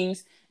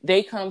things,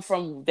 they come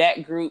from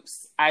that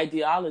group's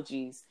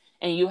ideologies,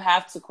 and you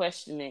have to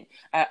question it.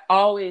 I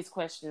always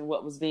questioned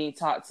what was being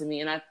taught to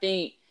me, and I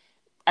think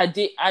I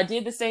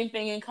did the same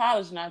thing in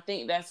college, and I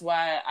think that's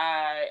why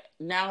I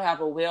now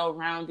have a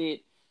well-rounded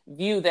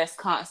view that's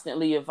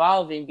constantly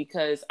evolving,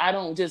 because I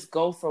don't just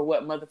go for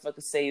what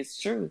motherfuckers say is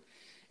true,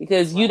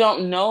 because you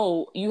don't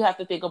know. You have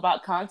to think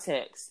about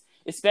context,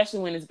 especially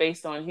when it's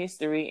based on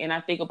history. And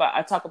I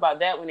talk about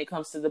that when it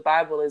comes to the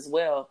Bible as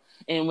well,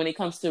 and when it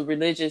comes to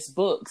religious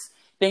books.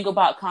 Think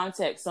about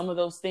context. Some of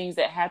those things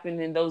that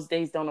happened in those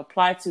days don't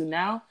apply to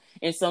now,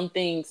 and some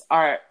things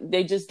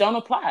they just don't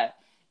apply.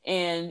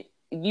 And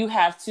you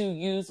have to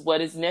use what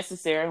is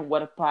necessary and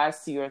what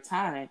applies to your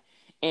time.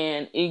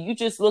 And you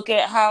just look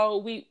at how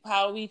we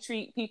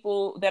treat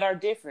people that are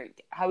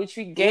different, how we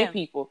treat gay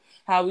people,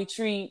 how we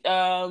treat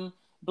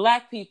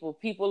Black people,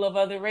 people of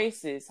other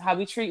races, how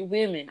we treat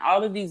women.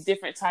 All of these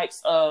different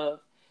types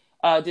of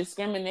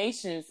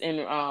discriminations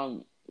and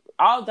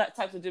all that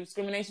types of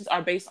discriminations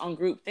are based on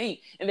groupthink,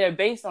 and they're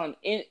based on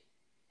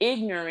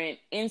ignorant,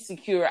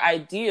 insecure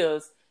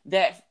ideas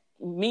that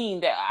mean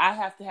that I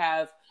have to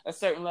have a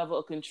certain level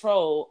of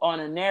control on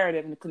a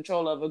narrative and the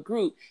control of a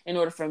group in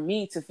order for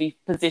me to be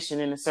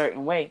positioned in a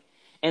certain way.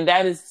 And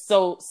that is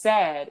so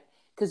sad,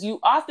 because you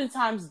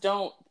oftentimes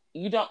don't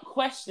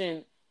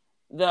question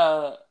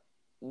the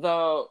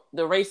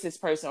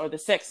racist person or the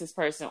sexist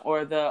person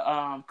or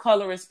the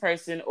colorist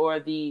person or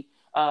the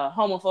a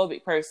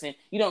homophobic person,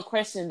 you don't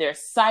question their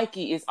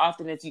psyche as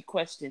often as you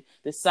question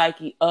the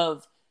psyche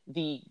of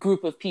the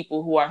group of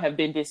people who have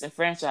been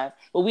disenfranchised.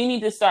 But we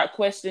need to start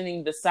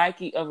questioning the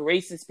psyche of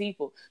racist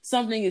people.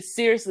 Something is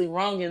seriously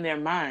wrong in their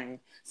mind.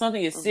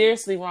 Something is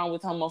seriously wrong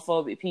with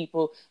homophobic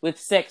people, with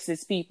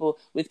sexist people,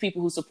 with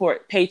people who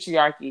support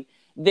patriarchy.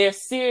 There's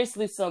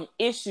seriously some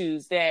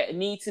issues that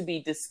need to be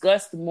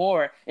discussed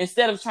more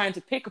instead of trying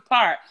to pick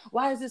apart.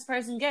 Why is this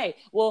person gay?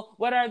 Well,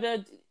 what are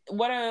the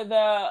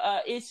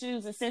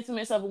issues and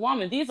sentiments of a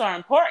woman? These are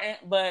important,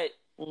 but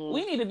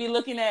we need to be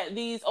looking at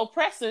these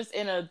oppressors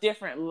in a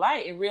different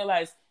light and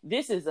realize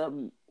this is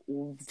a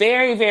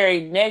very,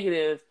 very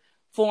negative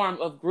form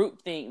of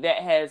groupthink that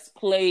has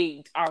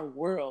plagued our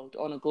world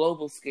on a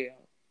global scale.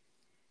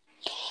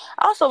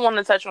 I also want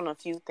to touch on a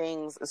few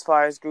things as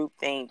far as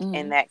groupthink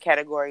in that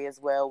category as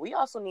well. We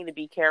also need to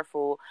be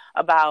careful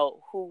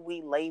about who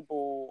we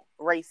label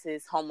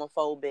racist,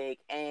 homophobic,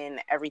 and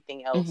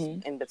everything else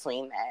in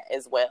between that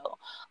as well.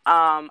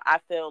 I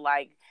feel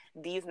like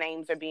these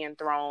names are being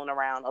thrown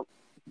around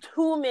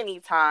too many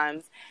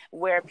times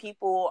where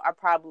people are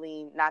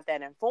probably not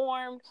that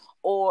informed,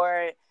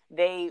 or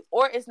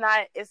it's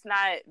not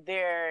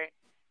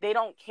they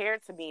don't care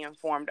to be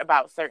informed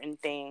about certain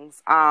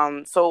things.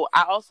 So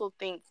I also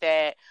think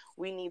that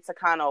we need to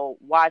kind of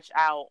watch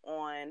out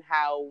on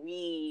how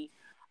we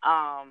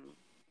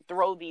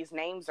throw these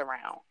names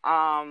around.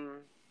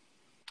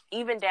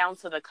 Even down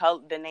to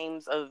the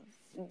names of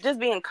just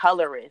being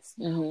colorist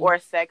or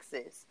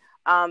sexist.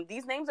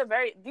 These things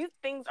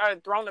are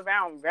thrown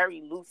around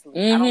very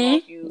loosely. I don't know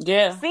if you've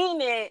seen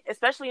it,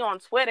 especially on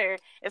Twitter.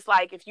 It's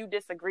like if you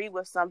disagree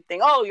with something,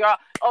 you're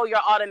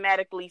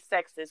automatically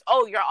sexist.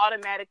 Oh, you're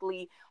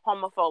automatically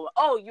homophobic.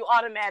 Oh, you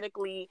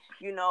automatically,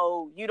 you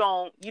don't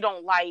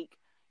like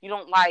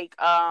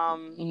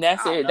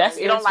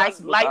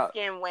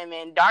light-skinned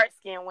women,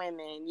 dark-skinned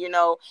women.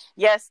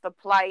 Yes, the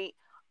plight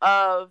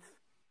of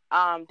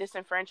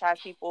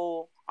disenfranchised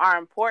people are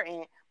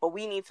important, but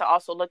we need to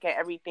also look at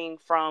everything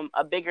from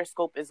a bigger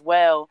scope as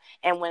well.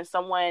 And when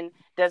someone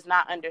does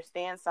not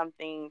understand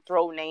something,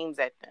 throw names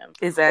at them.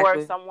 Exactly. Or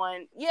if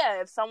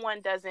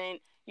someone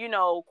doesn't,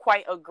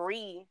 quite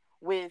agree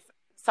with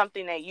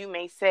something that you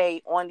may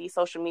say on these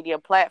social media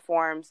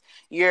platforms,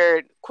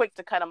 you're quick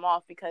to cut them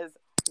off because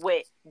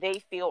what they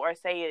feel or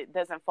say it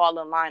doesn't fall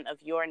in line of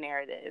your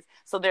narrative.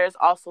 So there's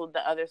also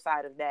the other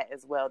side of that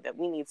as well that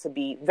we need to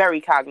be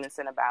very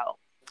cognizant about.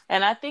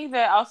 And I think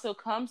that also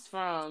comes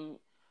from,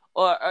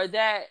 or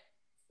that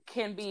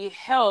can be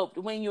helped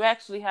when you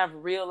actually have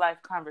real life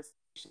conversations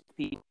with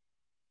people.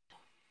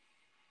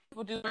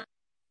 People do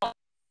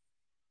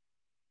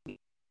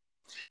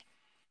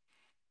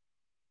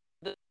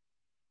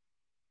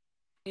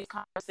these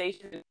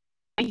conversations,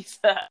 these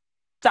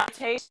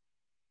citations,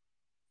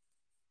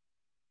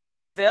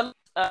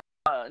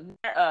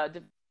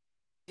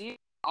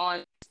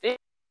 on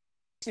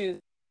to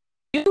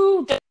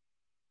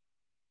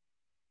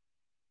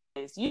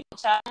you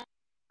child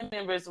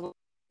members with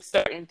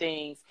certain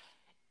things.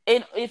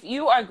 And if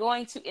you are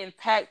going to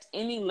impact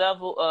any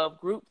level of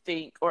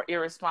groupthink or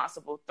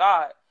irresponsible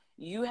thought,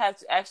 you have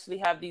to actually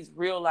have these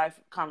real life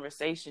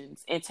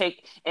conversations and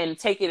take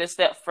it a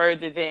step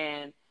further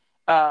than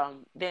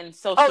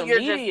social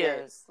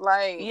media.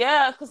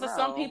 Because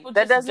some people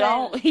just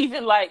don't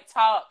even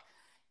talk.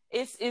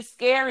 It's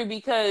scary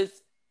because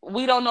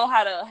we don't know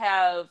how to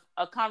have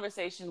a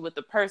conversation with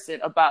the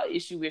person about an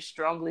issue we're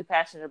strongly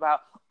passionate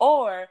about,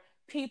 or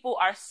people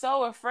are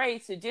so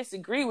afraid to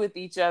disagree with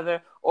each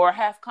other or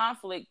have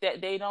conflict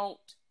that they don't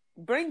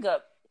bring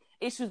up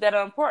issues that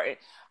are important.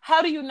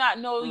 How do you not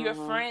know your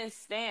friend's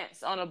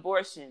stance on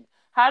abortion?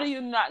 How do you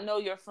not know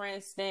your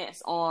friend's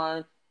stance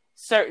on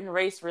certain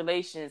race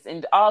relations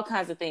and all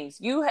kinds of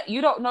things? You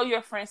don't know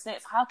your friend's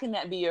stance. How can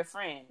that be your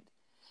friend?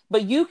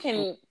 But you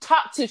can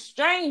talk to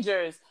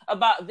strangers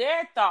about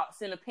their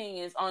thoughts and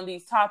opinions on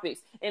these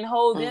topics and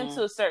hold them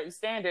to a certain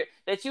standard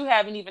that you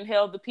haven't even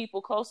held the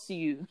people close to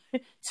you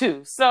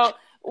to. So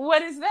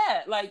what is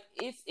that?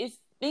 It's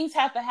things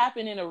have to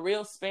happen in a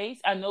real space.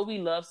 I know we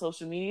love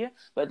social media,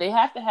 but they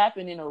have to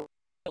happen in a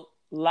real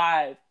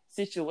live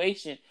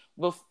situation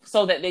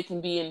so that they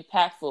can be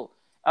impactful.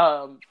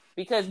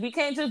 Because we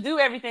can't just do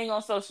everything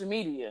on social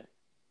media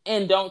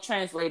and don't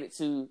translate it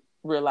to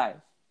real life.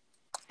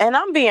 And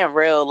I'm being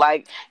real,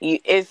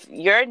 if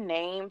your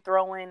name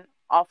throwing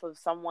off of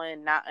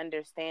someone not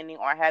understanding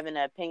or having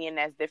an opinion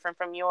that's different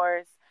from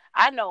yours,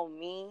 I know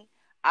me,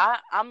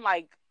 I'm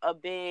like a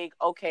big,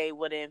 okay,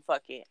 well then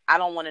fuck it. I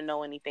don't want to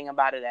know anything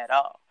about it at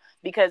all.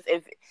 Because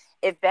if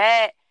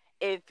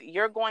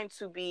you're going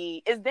to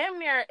be, it's damn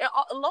near, it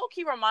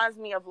low-key reminds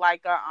me of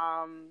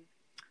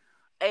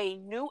a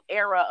new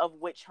era of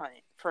witch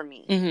hunt for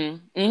me.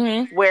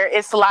 Where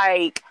it's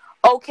like,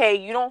 okay,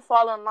 you don't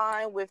fall in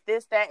line with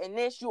this, that, and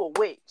this, you a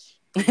witch.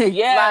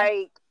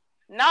 Yeah.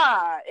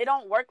 Nah, it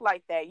don't work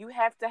like that. You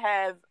have to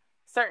have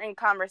certain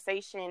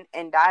conversation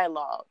and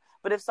dialogue.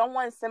 But if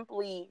someone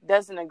simply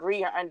doesn't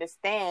agree or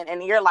understand,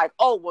 and you're like,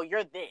 oh, well,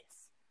 you're this.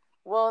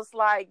 Well, it's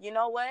like, you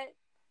know what?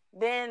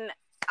 Then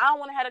I don't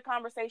want to have a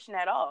conversation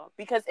at all,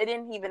 because it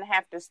didn't even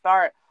have to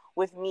start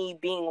with me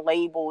being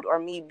labeled or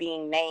me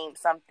being named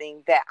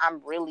something that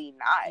I'm really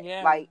not.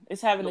 Yeah, Like,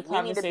 it's having a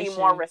we need to be conversation.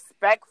 more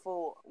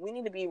respectful. We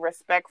need to be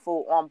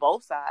respectful on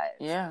both sides.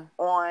 Yeah.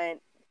 On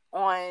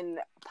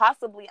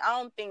possibly,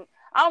 I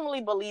don't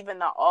really believe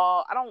in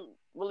I don't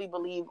really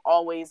believe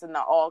always in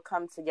the all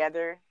come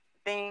together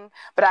thing,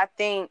 but I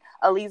think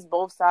at least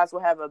both sides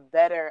will have a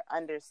better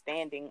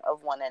understanding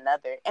of one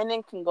another, and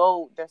then can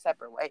go their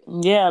separate ways.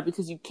 Yeah,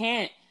 because you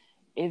can't,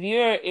 if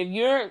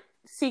you're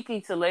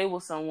seeking to label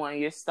someone,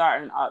 you're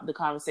starting the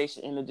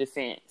conversation in the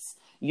defense.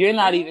 You're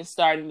not even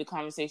starting the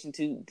conversation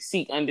to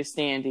seek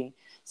understanding.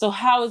 So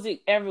how is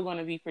it ever going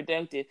to be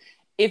productive?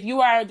 If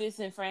you are a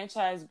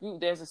disenfranchised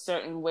group, there's a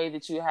certain way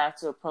that you have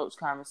to approach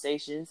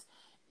conversations.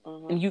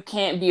 And you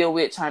can't be a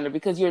witch hunter,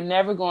 because you're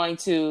never going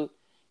to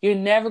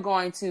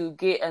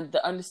get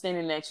the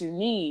understanding that you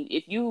need.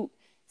 If you,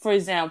 for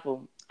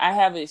example, I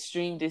have an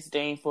extreme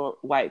disdain for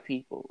white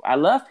people. I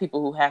love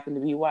people who happen to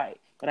be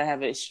white, but I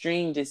have an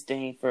extreme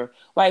disdain for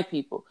white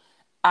people.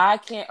 I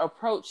can't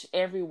approach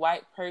every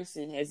white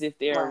person as if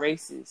they're a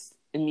racist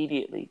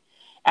immediately.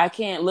 I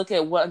can't look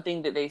at one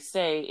thing that they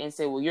say and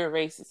say, well, you're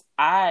racist.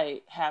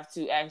 I have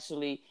to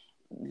actually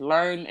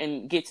learn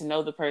and get to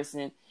know the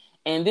person.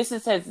 And this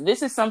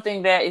is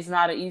something that is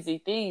not an easy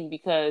thing,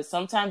 because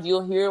sometimes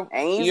you'll hear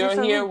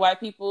white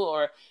people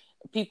or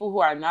people who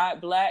are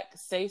not black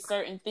say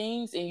certain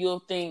things, and you'll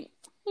think,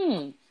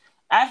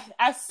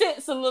 I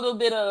sense a little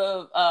bit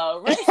of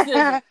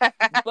racism.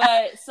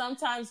 But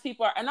sometimes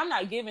people are, and I'm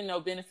not giving no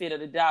benefit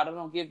of the doubt. I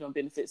don't give no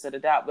benefits of the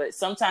doubt. But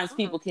sometimes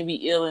people can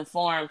be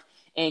ill-informed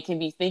and can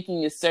be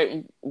thinking a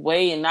certain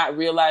way and not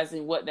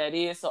realizing what that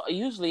is. So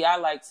usually I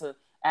like to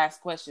ask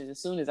questions as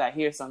soon as I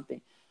hear something.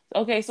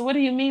 Okay, so what do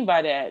you mean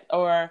by that?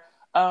 Or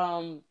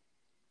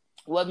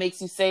what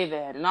makes you say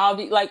that? And I'll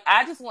be like,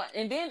 I just want,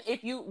 and then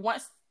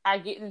once I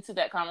get into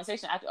that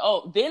conversation,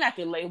 then I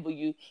can label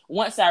you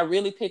once I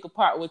really pick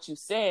apart what you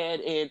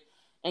said, and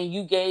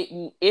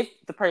if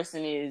the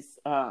person is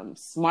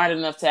smart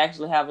enough to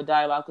actually have a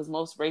dialogue, because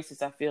most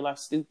racists I feel are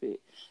stupid.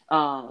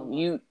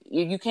 You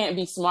can't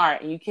be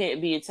smart and you can't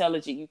be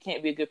intelligent. You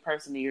can't be a good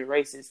person and you're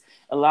racist.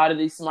 A lot of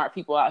these smart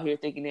people out here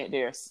thinking that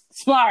they're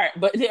smart,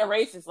 but they're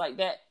racist like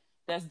that.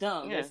 That's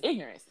dumb. Yeah. That's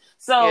ignorance.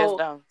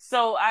 So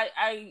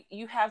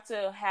you have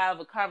to have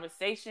a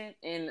conversation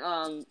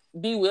and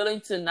be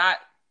willing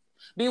to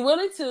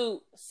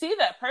see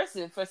that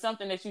person for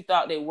something that you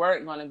thought they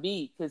weren't going to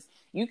be, because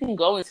you can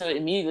go into it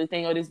immediately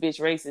think, oh, this bitch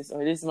racist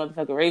or this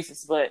motherfucker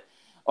racist,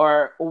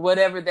 or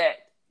whatever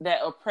that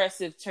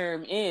oppressive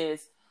term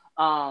is.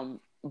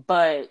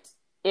 But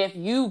if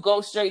you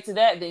go straight to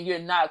that, then you're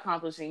not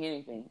accomplishing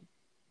anything.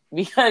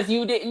 Because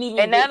you didn't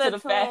even get to the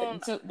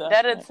fact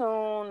that'll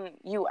tune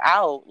you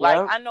out. Yep.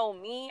 Like, I know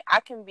me,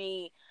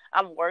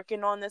 I'm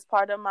working on this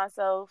part of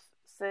myself,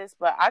 sis,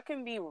 but I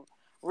can be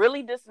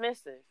really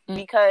dismissive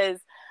because,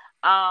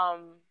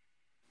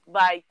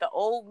 like, the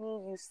old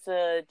me used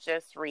to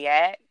just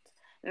react.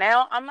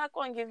 Now, I'm not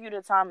going to give you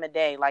the time of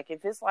day. Like,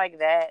 if it's like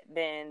that,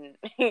 then,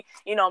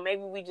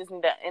 maybe we just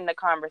need to end the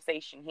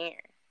conversation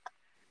here.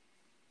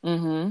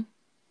 Mm-hmm.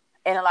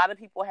 And a lot of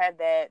people have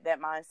that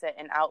mindset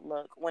and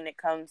outlook when it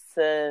comes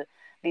to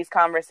these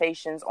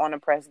conversations on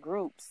oppressed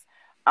groups,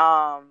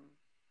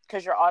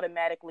 because you're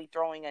automatically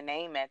throwing a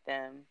name at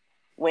them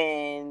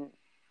when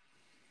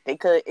it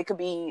could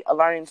be a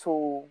learning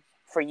tool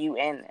for you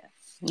and them.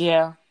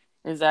 Yeah,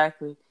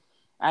 exactly.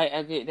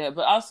 I get that,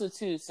 but also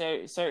too,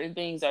 certain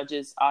things are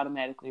just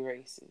automatically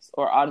racist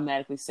or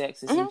automatically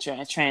sexist and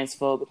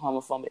transphobic,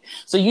 homophobic.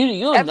 So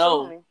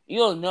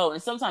you'll know,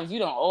 and sometimes you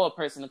don't owe a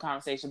person a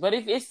conversation. But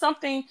if it's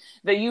something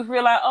that you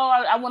feel like,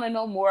 I want to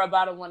know more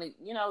about, I want to,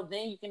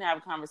 then you can have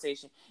a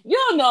conversation.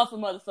 You'll know if a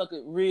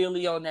motherfucker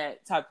really on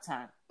that type of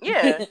time.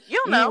 Yeah,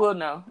 you'll know. You will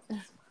know.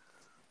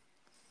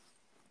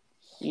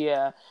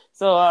 Yeah.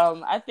 So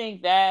I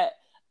think that,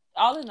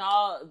 all in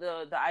all,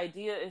 the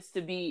idea is to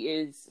be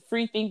as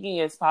free thinking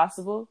as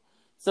possible,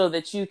 so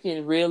that you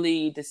can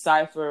really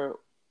decipher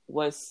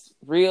what's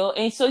real,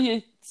 and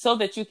so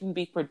that you can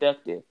be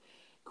productive.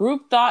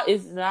 Group thought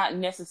is not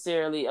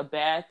necessarily a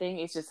bad thing.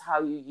 It's just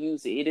how you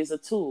use it. It is a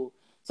tool.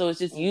 So it's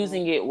just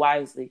using it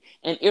wisely.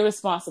 And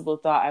irresponsible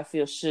thought, I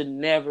feel, should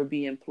never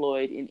be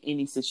employed in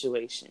any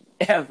situation,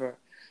 ever.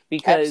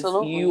 Because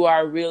you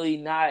are really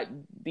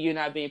you're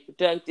not being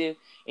productive,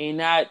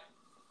 and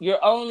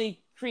you're only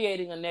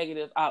creating a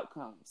negative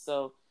outcome.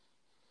 So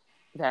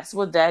that's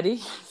what that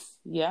is.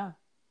 Yeah.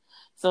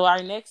 So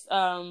our next,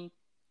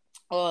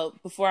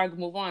 before I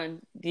move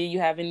on, do you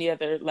have any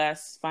other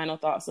last final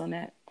thoughts on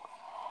that?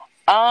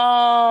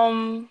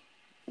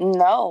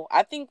 No,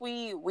 I think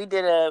we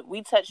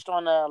touched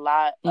on a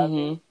lot of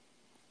it,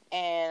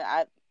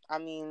 and I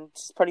mean,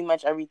 just pretty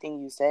much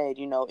everything you said.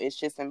 It's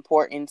just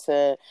important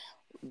to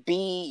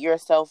be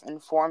yourself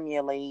and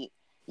formulate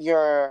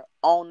your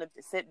own,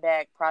 sit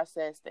back,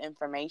 process the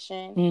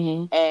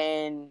information,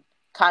 and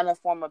kind of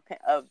form a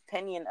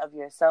opinion of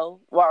yourself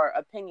or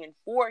opinion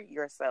for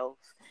yourself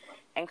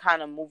and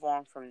kind of move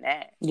on from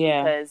that.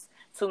 Yeah. Because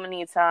too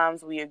many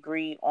times we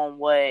agree on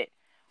what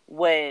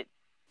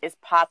is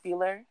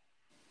popular,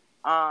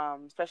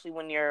 especially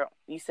when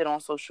you sit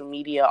on social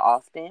media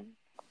often.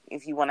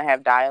 If you want to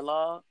have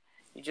dialogue,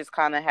 you just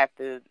kind of have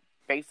to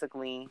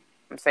basically,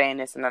 I'm saying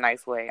this in a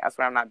nice way, I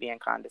swear I'm not being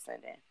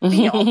condescending,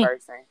 be your own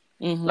person.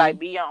 Mm-hmm. Like,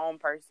 be your own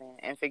person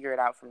and figure it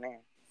out from there.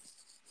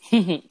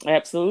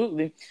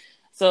 Absolutely.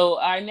 So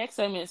our next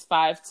segment is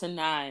 5 to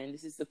 9.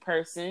 This is the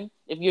person,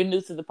 if you're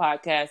new to the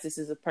podcast, this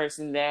is a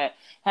person that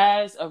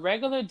has a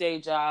regular day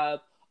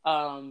job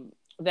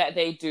that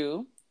they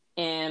do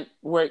and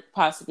work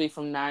possibly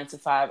from 9 to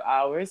 5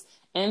 hours.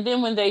 And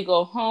then when they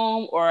go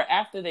home or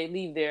after they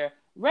leave their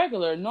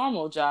regular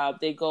normal job,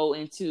 they go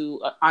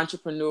into an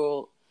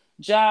entrepreneurial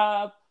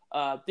job,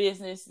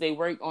 business. They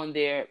work on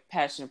their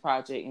passion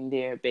project and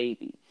their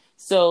baby.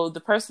 So the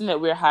person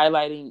that we're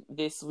highlighting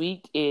this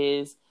week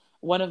is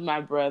one of my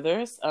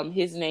brothers.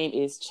 His name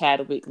is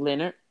Chadwick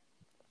Leonard.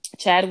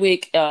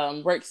 Chadwick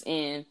works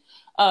in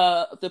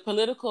the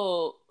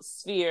political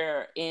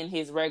sphere in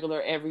his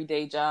regular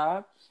everyday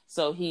job.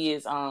 So he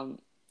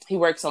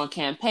works on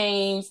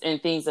campaigns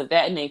and things of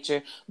that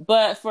nature.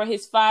 But for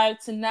his 5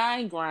 to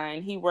 9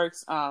 grind, he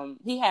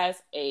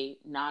has a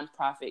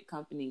nonprofit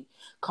company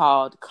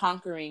called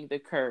Conquering the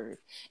Curve.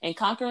 And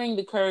Conquering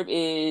the Curve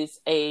is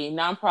a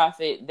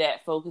nonprofit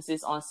that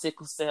focuses on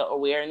sickle cell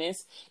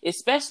awareness,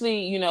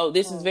 especially,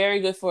 this is very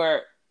good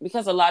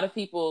because a lot of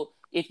people,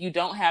 if you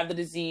don't have the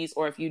disease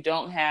or if you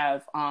don't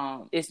have,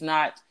 it's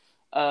not,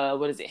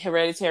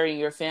 hereditary in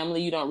your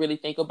family, you don't really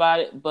think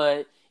about it.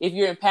 But if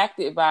you're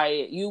impacted by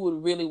it, you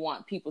would really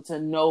want people to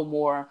know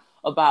more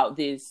about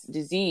this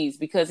disease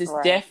because it's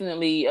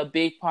definitely a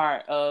big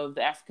part of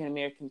the African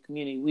American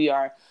community. We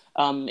are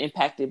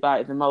impacted by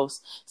it the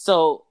most.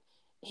 So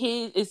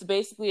he is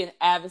basically an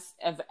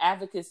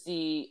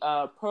advocacy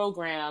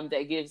program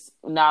that gives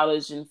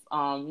knowledge and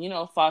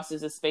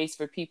fosters a space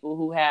for people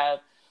who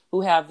have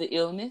the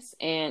illness,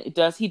 and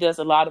he does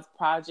a lot of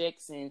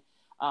projects and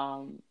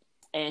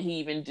he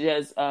even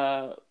does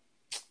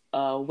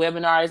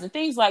webinars and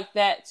things like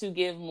that to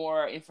give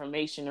more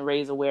information and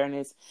raise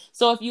awareness.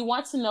 So if you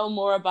want to know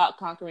more about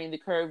Conquering the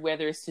Curve,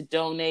 whether it's to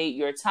donate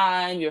your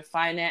time, your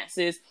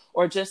finances,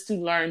 or just to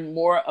learn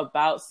more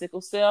about sickle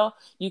cell,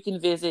 you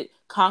can visit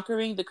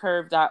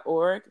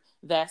conqueringthecurve.org.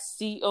 That's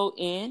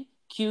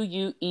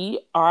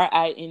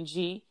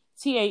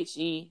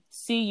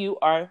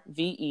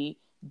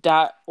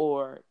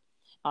ConqueringTheCurve.org.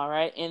 All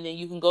right. And then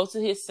you can go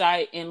to his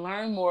site and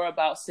learn more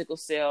about sickle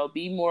cell,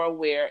 be more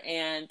aware,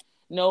 and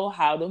know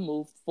how to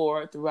move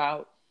forward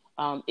throughout.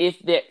 If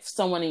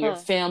someone in your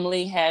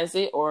family has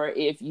it, or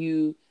if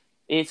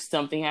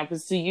something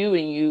happens to you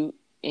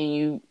and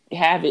you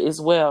have it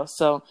as well.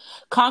 So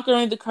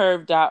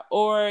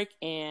conqueringthecurve.org.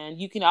 And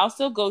you can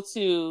also go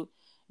to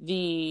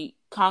the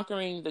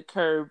Conquering the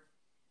Curve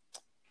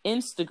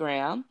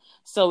Instagram.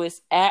 So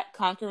it's at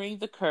Conquering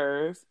the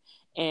Curve.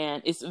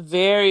 And it's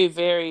very,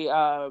 very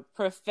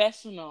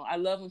professional. I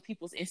love when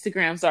people's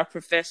Instagrams are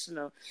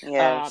professional.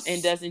 Yes.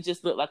 And doesn't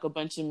just look like a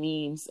bunch of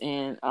memes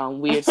and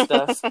weird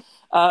stuff.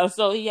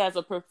 So he has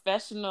a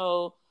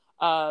professional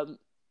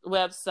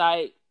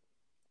website,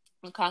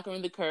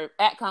 Conquering the Curve,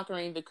 at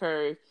Conquering the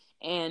Curve.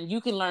 And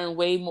you can learn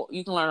way more.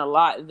 You can learn a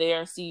lot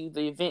there, see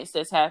the events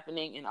that's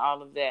happening and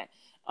all of that.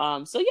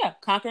 So yeah,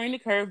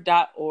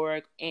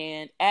 conqueringthecurve.org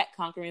and at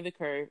Conquering the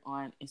Curve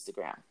on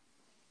Instagram.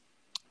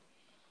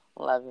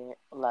 Love it.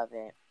 Love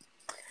it.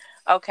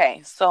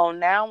 Okay, so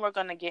now we're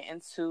going to get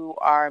into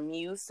our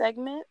Muse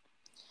segment.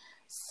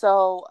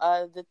 So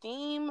the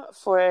theme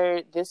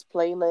for this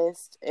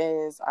playlist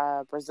is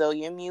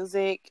Brazilian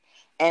music.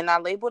 And I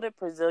labeled it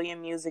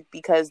Brazilian music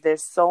because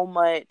there's so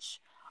much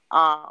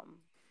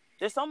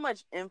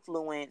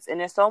influence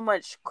and there's so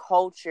much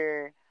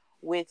culture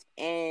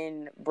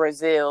within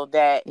Brazil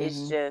that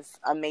is just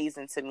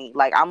amazing to me.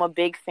 Like, I'm a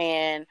big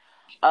fan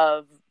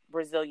of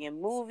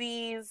Brazilian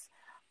movies.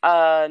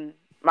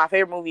 My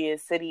favorite movie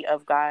is City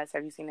of Gods.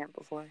 Have you seen that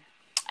before?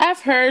 I've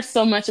heard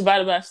so much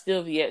about it, but I've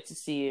still yet to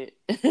see it.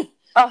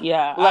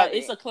 Yeah,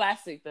 it's a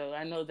classic, though.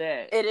 I know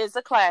that it is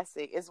a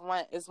classic. It's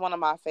one of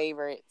my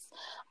favorites.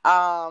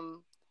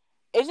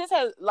 It just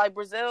has, like,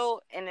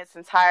 Brazil in its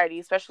entirety,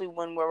 especially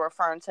when we're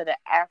referring to the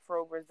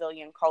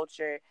Afro-Brazilian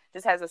culture,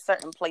 just has a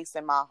certain place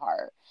in my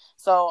heart.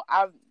 So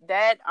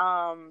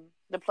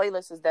the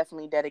playlist is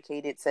definitely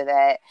dedicated to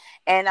that.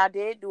 And I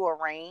did do a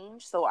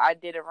range. So I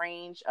did a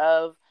range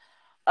of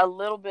a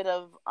little bit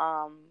of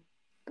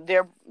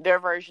their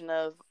version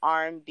of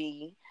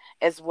R&B,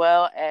 as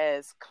well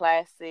as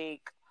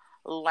classic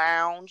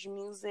lounge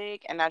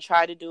music. And I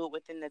try to do it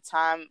within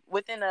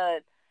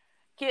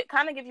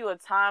kind of give you a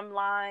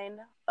timeline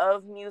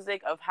of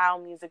music, of how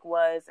music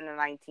was in the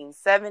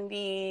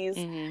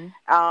 1970s.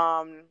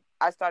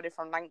 I started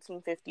from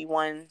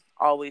 1951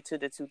 all the way to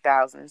the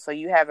 2000s. So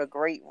you have a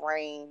great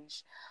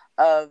range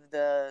of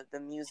the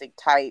music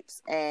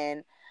types.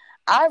 And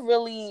I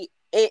really,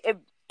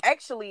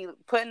 actually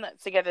putting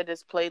together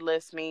this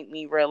playlist made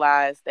me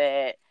realize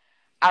that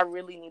I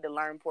really need to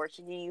learn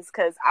Portuguese,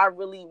 because I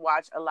really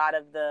watch a lot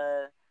of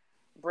the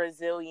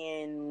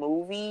Brazilian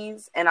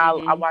movies, and I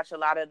Mm-hmm. watch a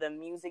lot of the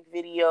music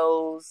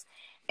videos,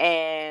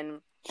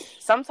 and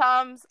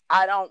sometimes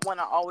I don't want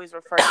to always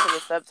refer to the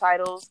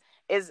subtitles.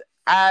 Is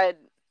I'm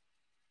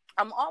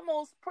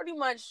almost pretty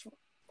much,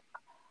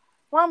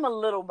 well, I'm a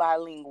little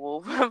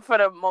bilingual for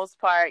the most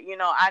part. You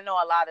know, I know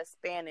a lot of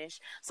Spanish,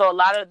 so a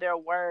lot of their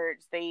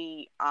words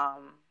they're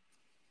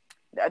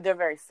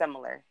very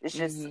similar. It's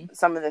just Mm-hmm.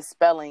 some of the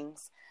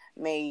spellings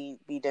may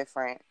be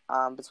different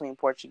between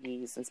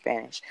Portuguese and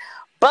Spanish,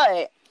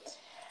 but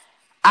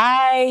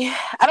I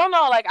don't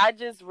know. Like, I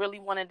just really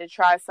wanted to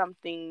try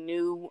something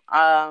new.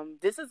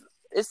 This is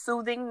It's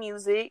soothing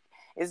music.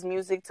 It's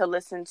music to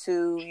listen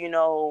to. You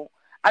know,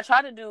 I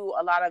try to do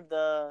a lot of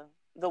the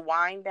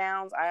wind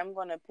downs. I am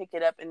going to pick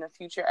it up in the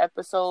future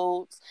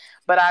episodes,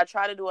 but I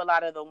try to do a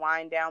lot of the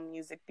wind down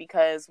music,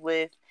 because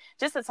with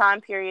just the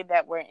time period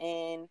that we're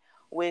in,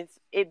 with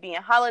it being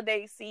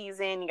holiday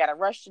season, you got to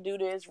rush to do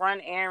this, run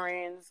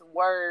errands,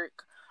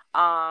 work,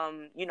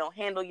 you know,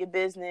 handle your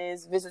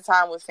business, visit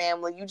time with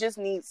family. You just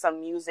need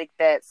some music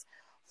that's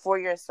for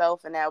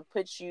yourself, and that'll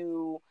put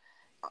you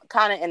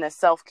kind of in a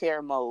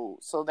self-care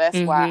mode. So that's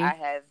why Mm-hmm. I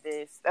have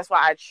this. That's why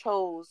I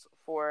chose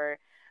for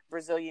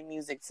Brazilian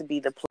music to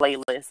be the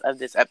playlist of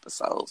this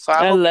episode. So I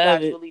I hope you love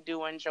guys it. really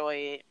do enjoy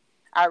it.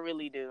 I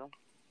really do.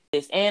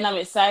 And I'm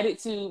excited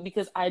to,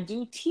 because I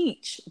do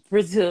teach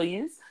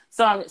Brazilians.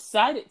 So I'm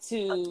excited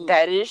to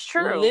That is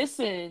true.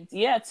 listen,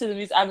 yeah, to the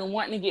music. I've been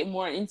wanting to get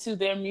more into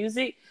their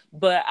music,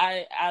 but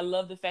I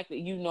love the fact that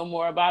you know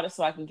more about it,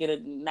 so I can get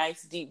a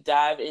nice deep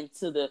dive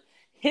into the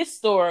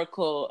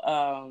historical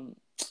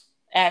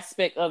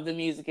aspect of the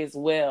music as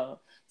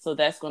well. So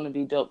that's going to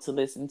be dope to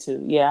listen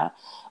to. Yeah.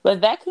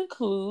 But that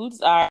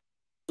concludes our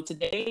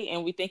today,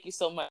 and we thank you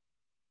so much.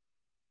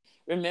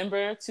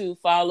 Remember to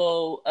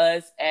follow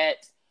us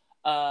at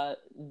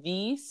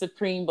the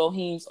Supreme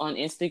Bohemes on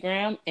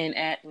Instagram and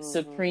at Mm-hmm.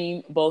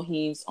 Supreme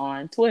Bohemes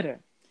on Twitter.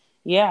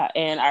 Yeah,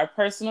 and our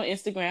personal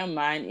Instagram,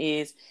 mine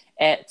is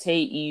at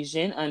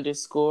Tayesian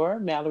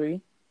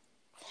 _Mallory.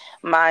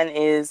 Mine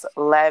is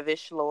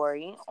Lavish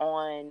Lori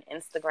on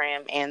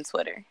Instagram and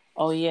Twitter.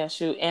 Oh yeah,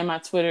 shoot. And my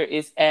Twitter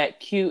is at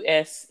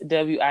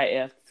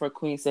QSWIF for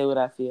Queen Say What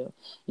I Feel.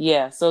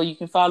 Yeah, so you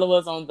can follow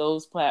us on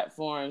those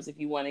platforms if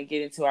you want to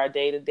get into our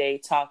day-to-day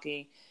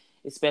talking,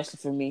 especially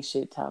for me,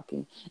 shit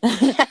talking.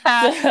 You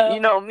So,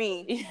 know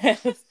me.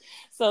 yes.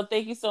 So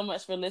thank you so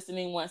much for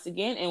listening once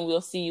again, and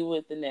we'll see you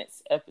with the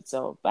next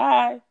episode.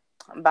 Bye.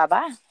 Bye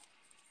bye.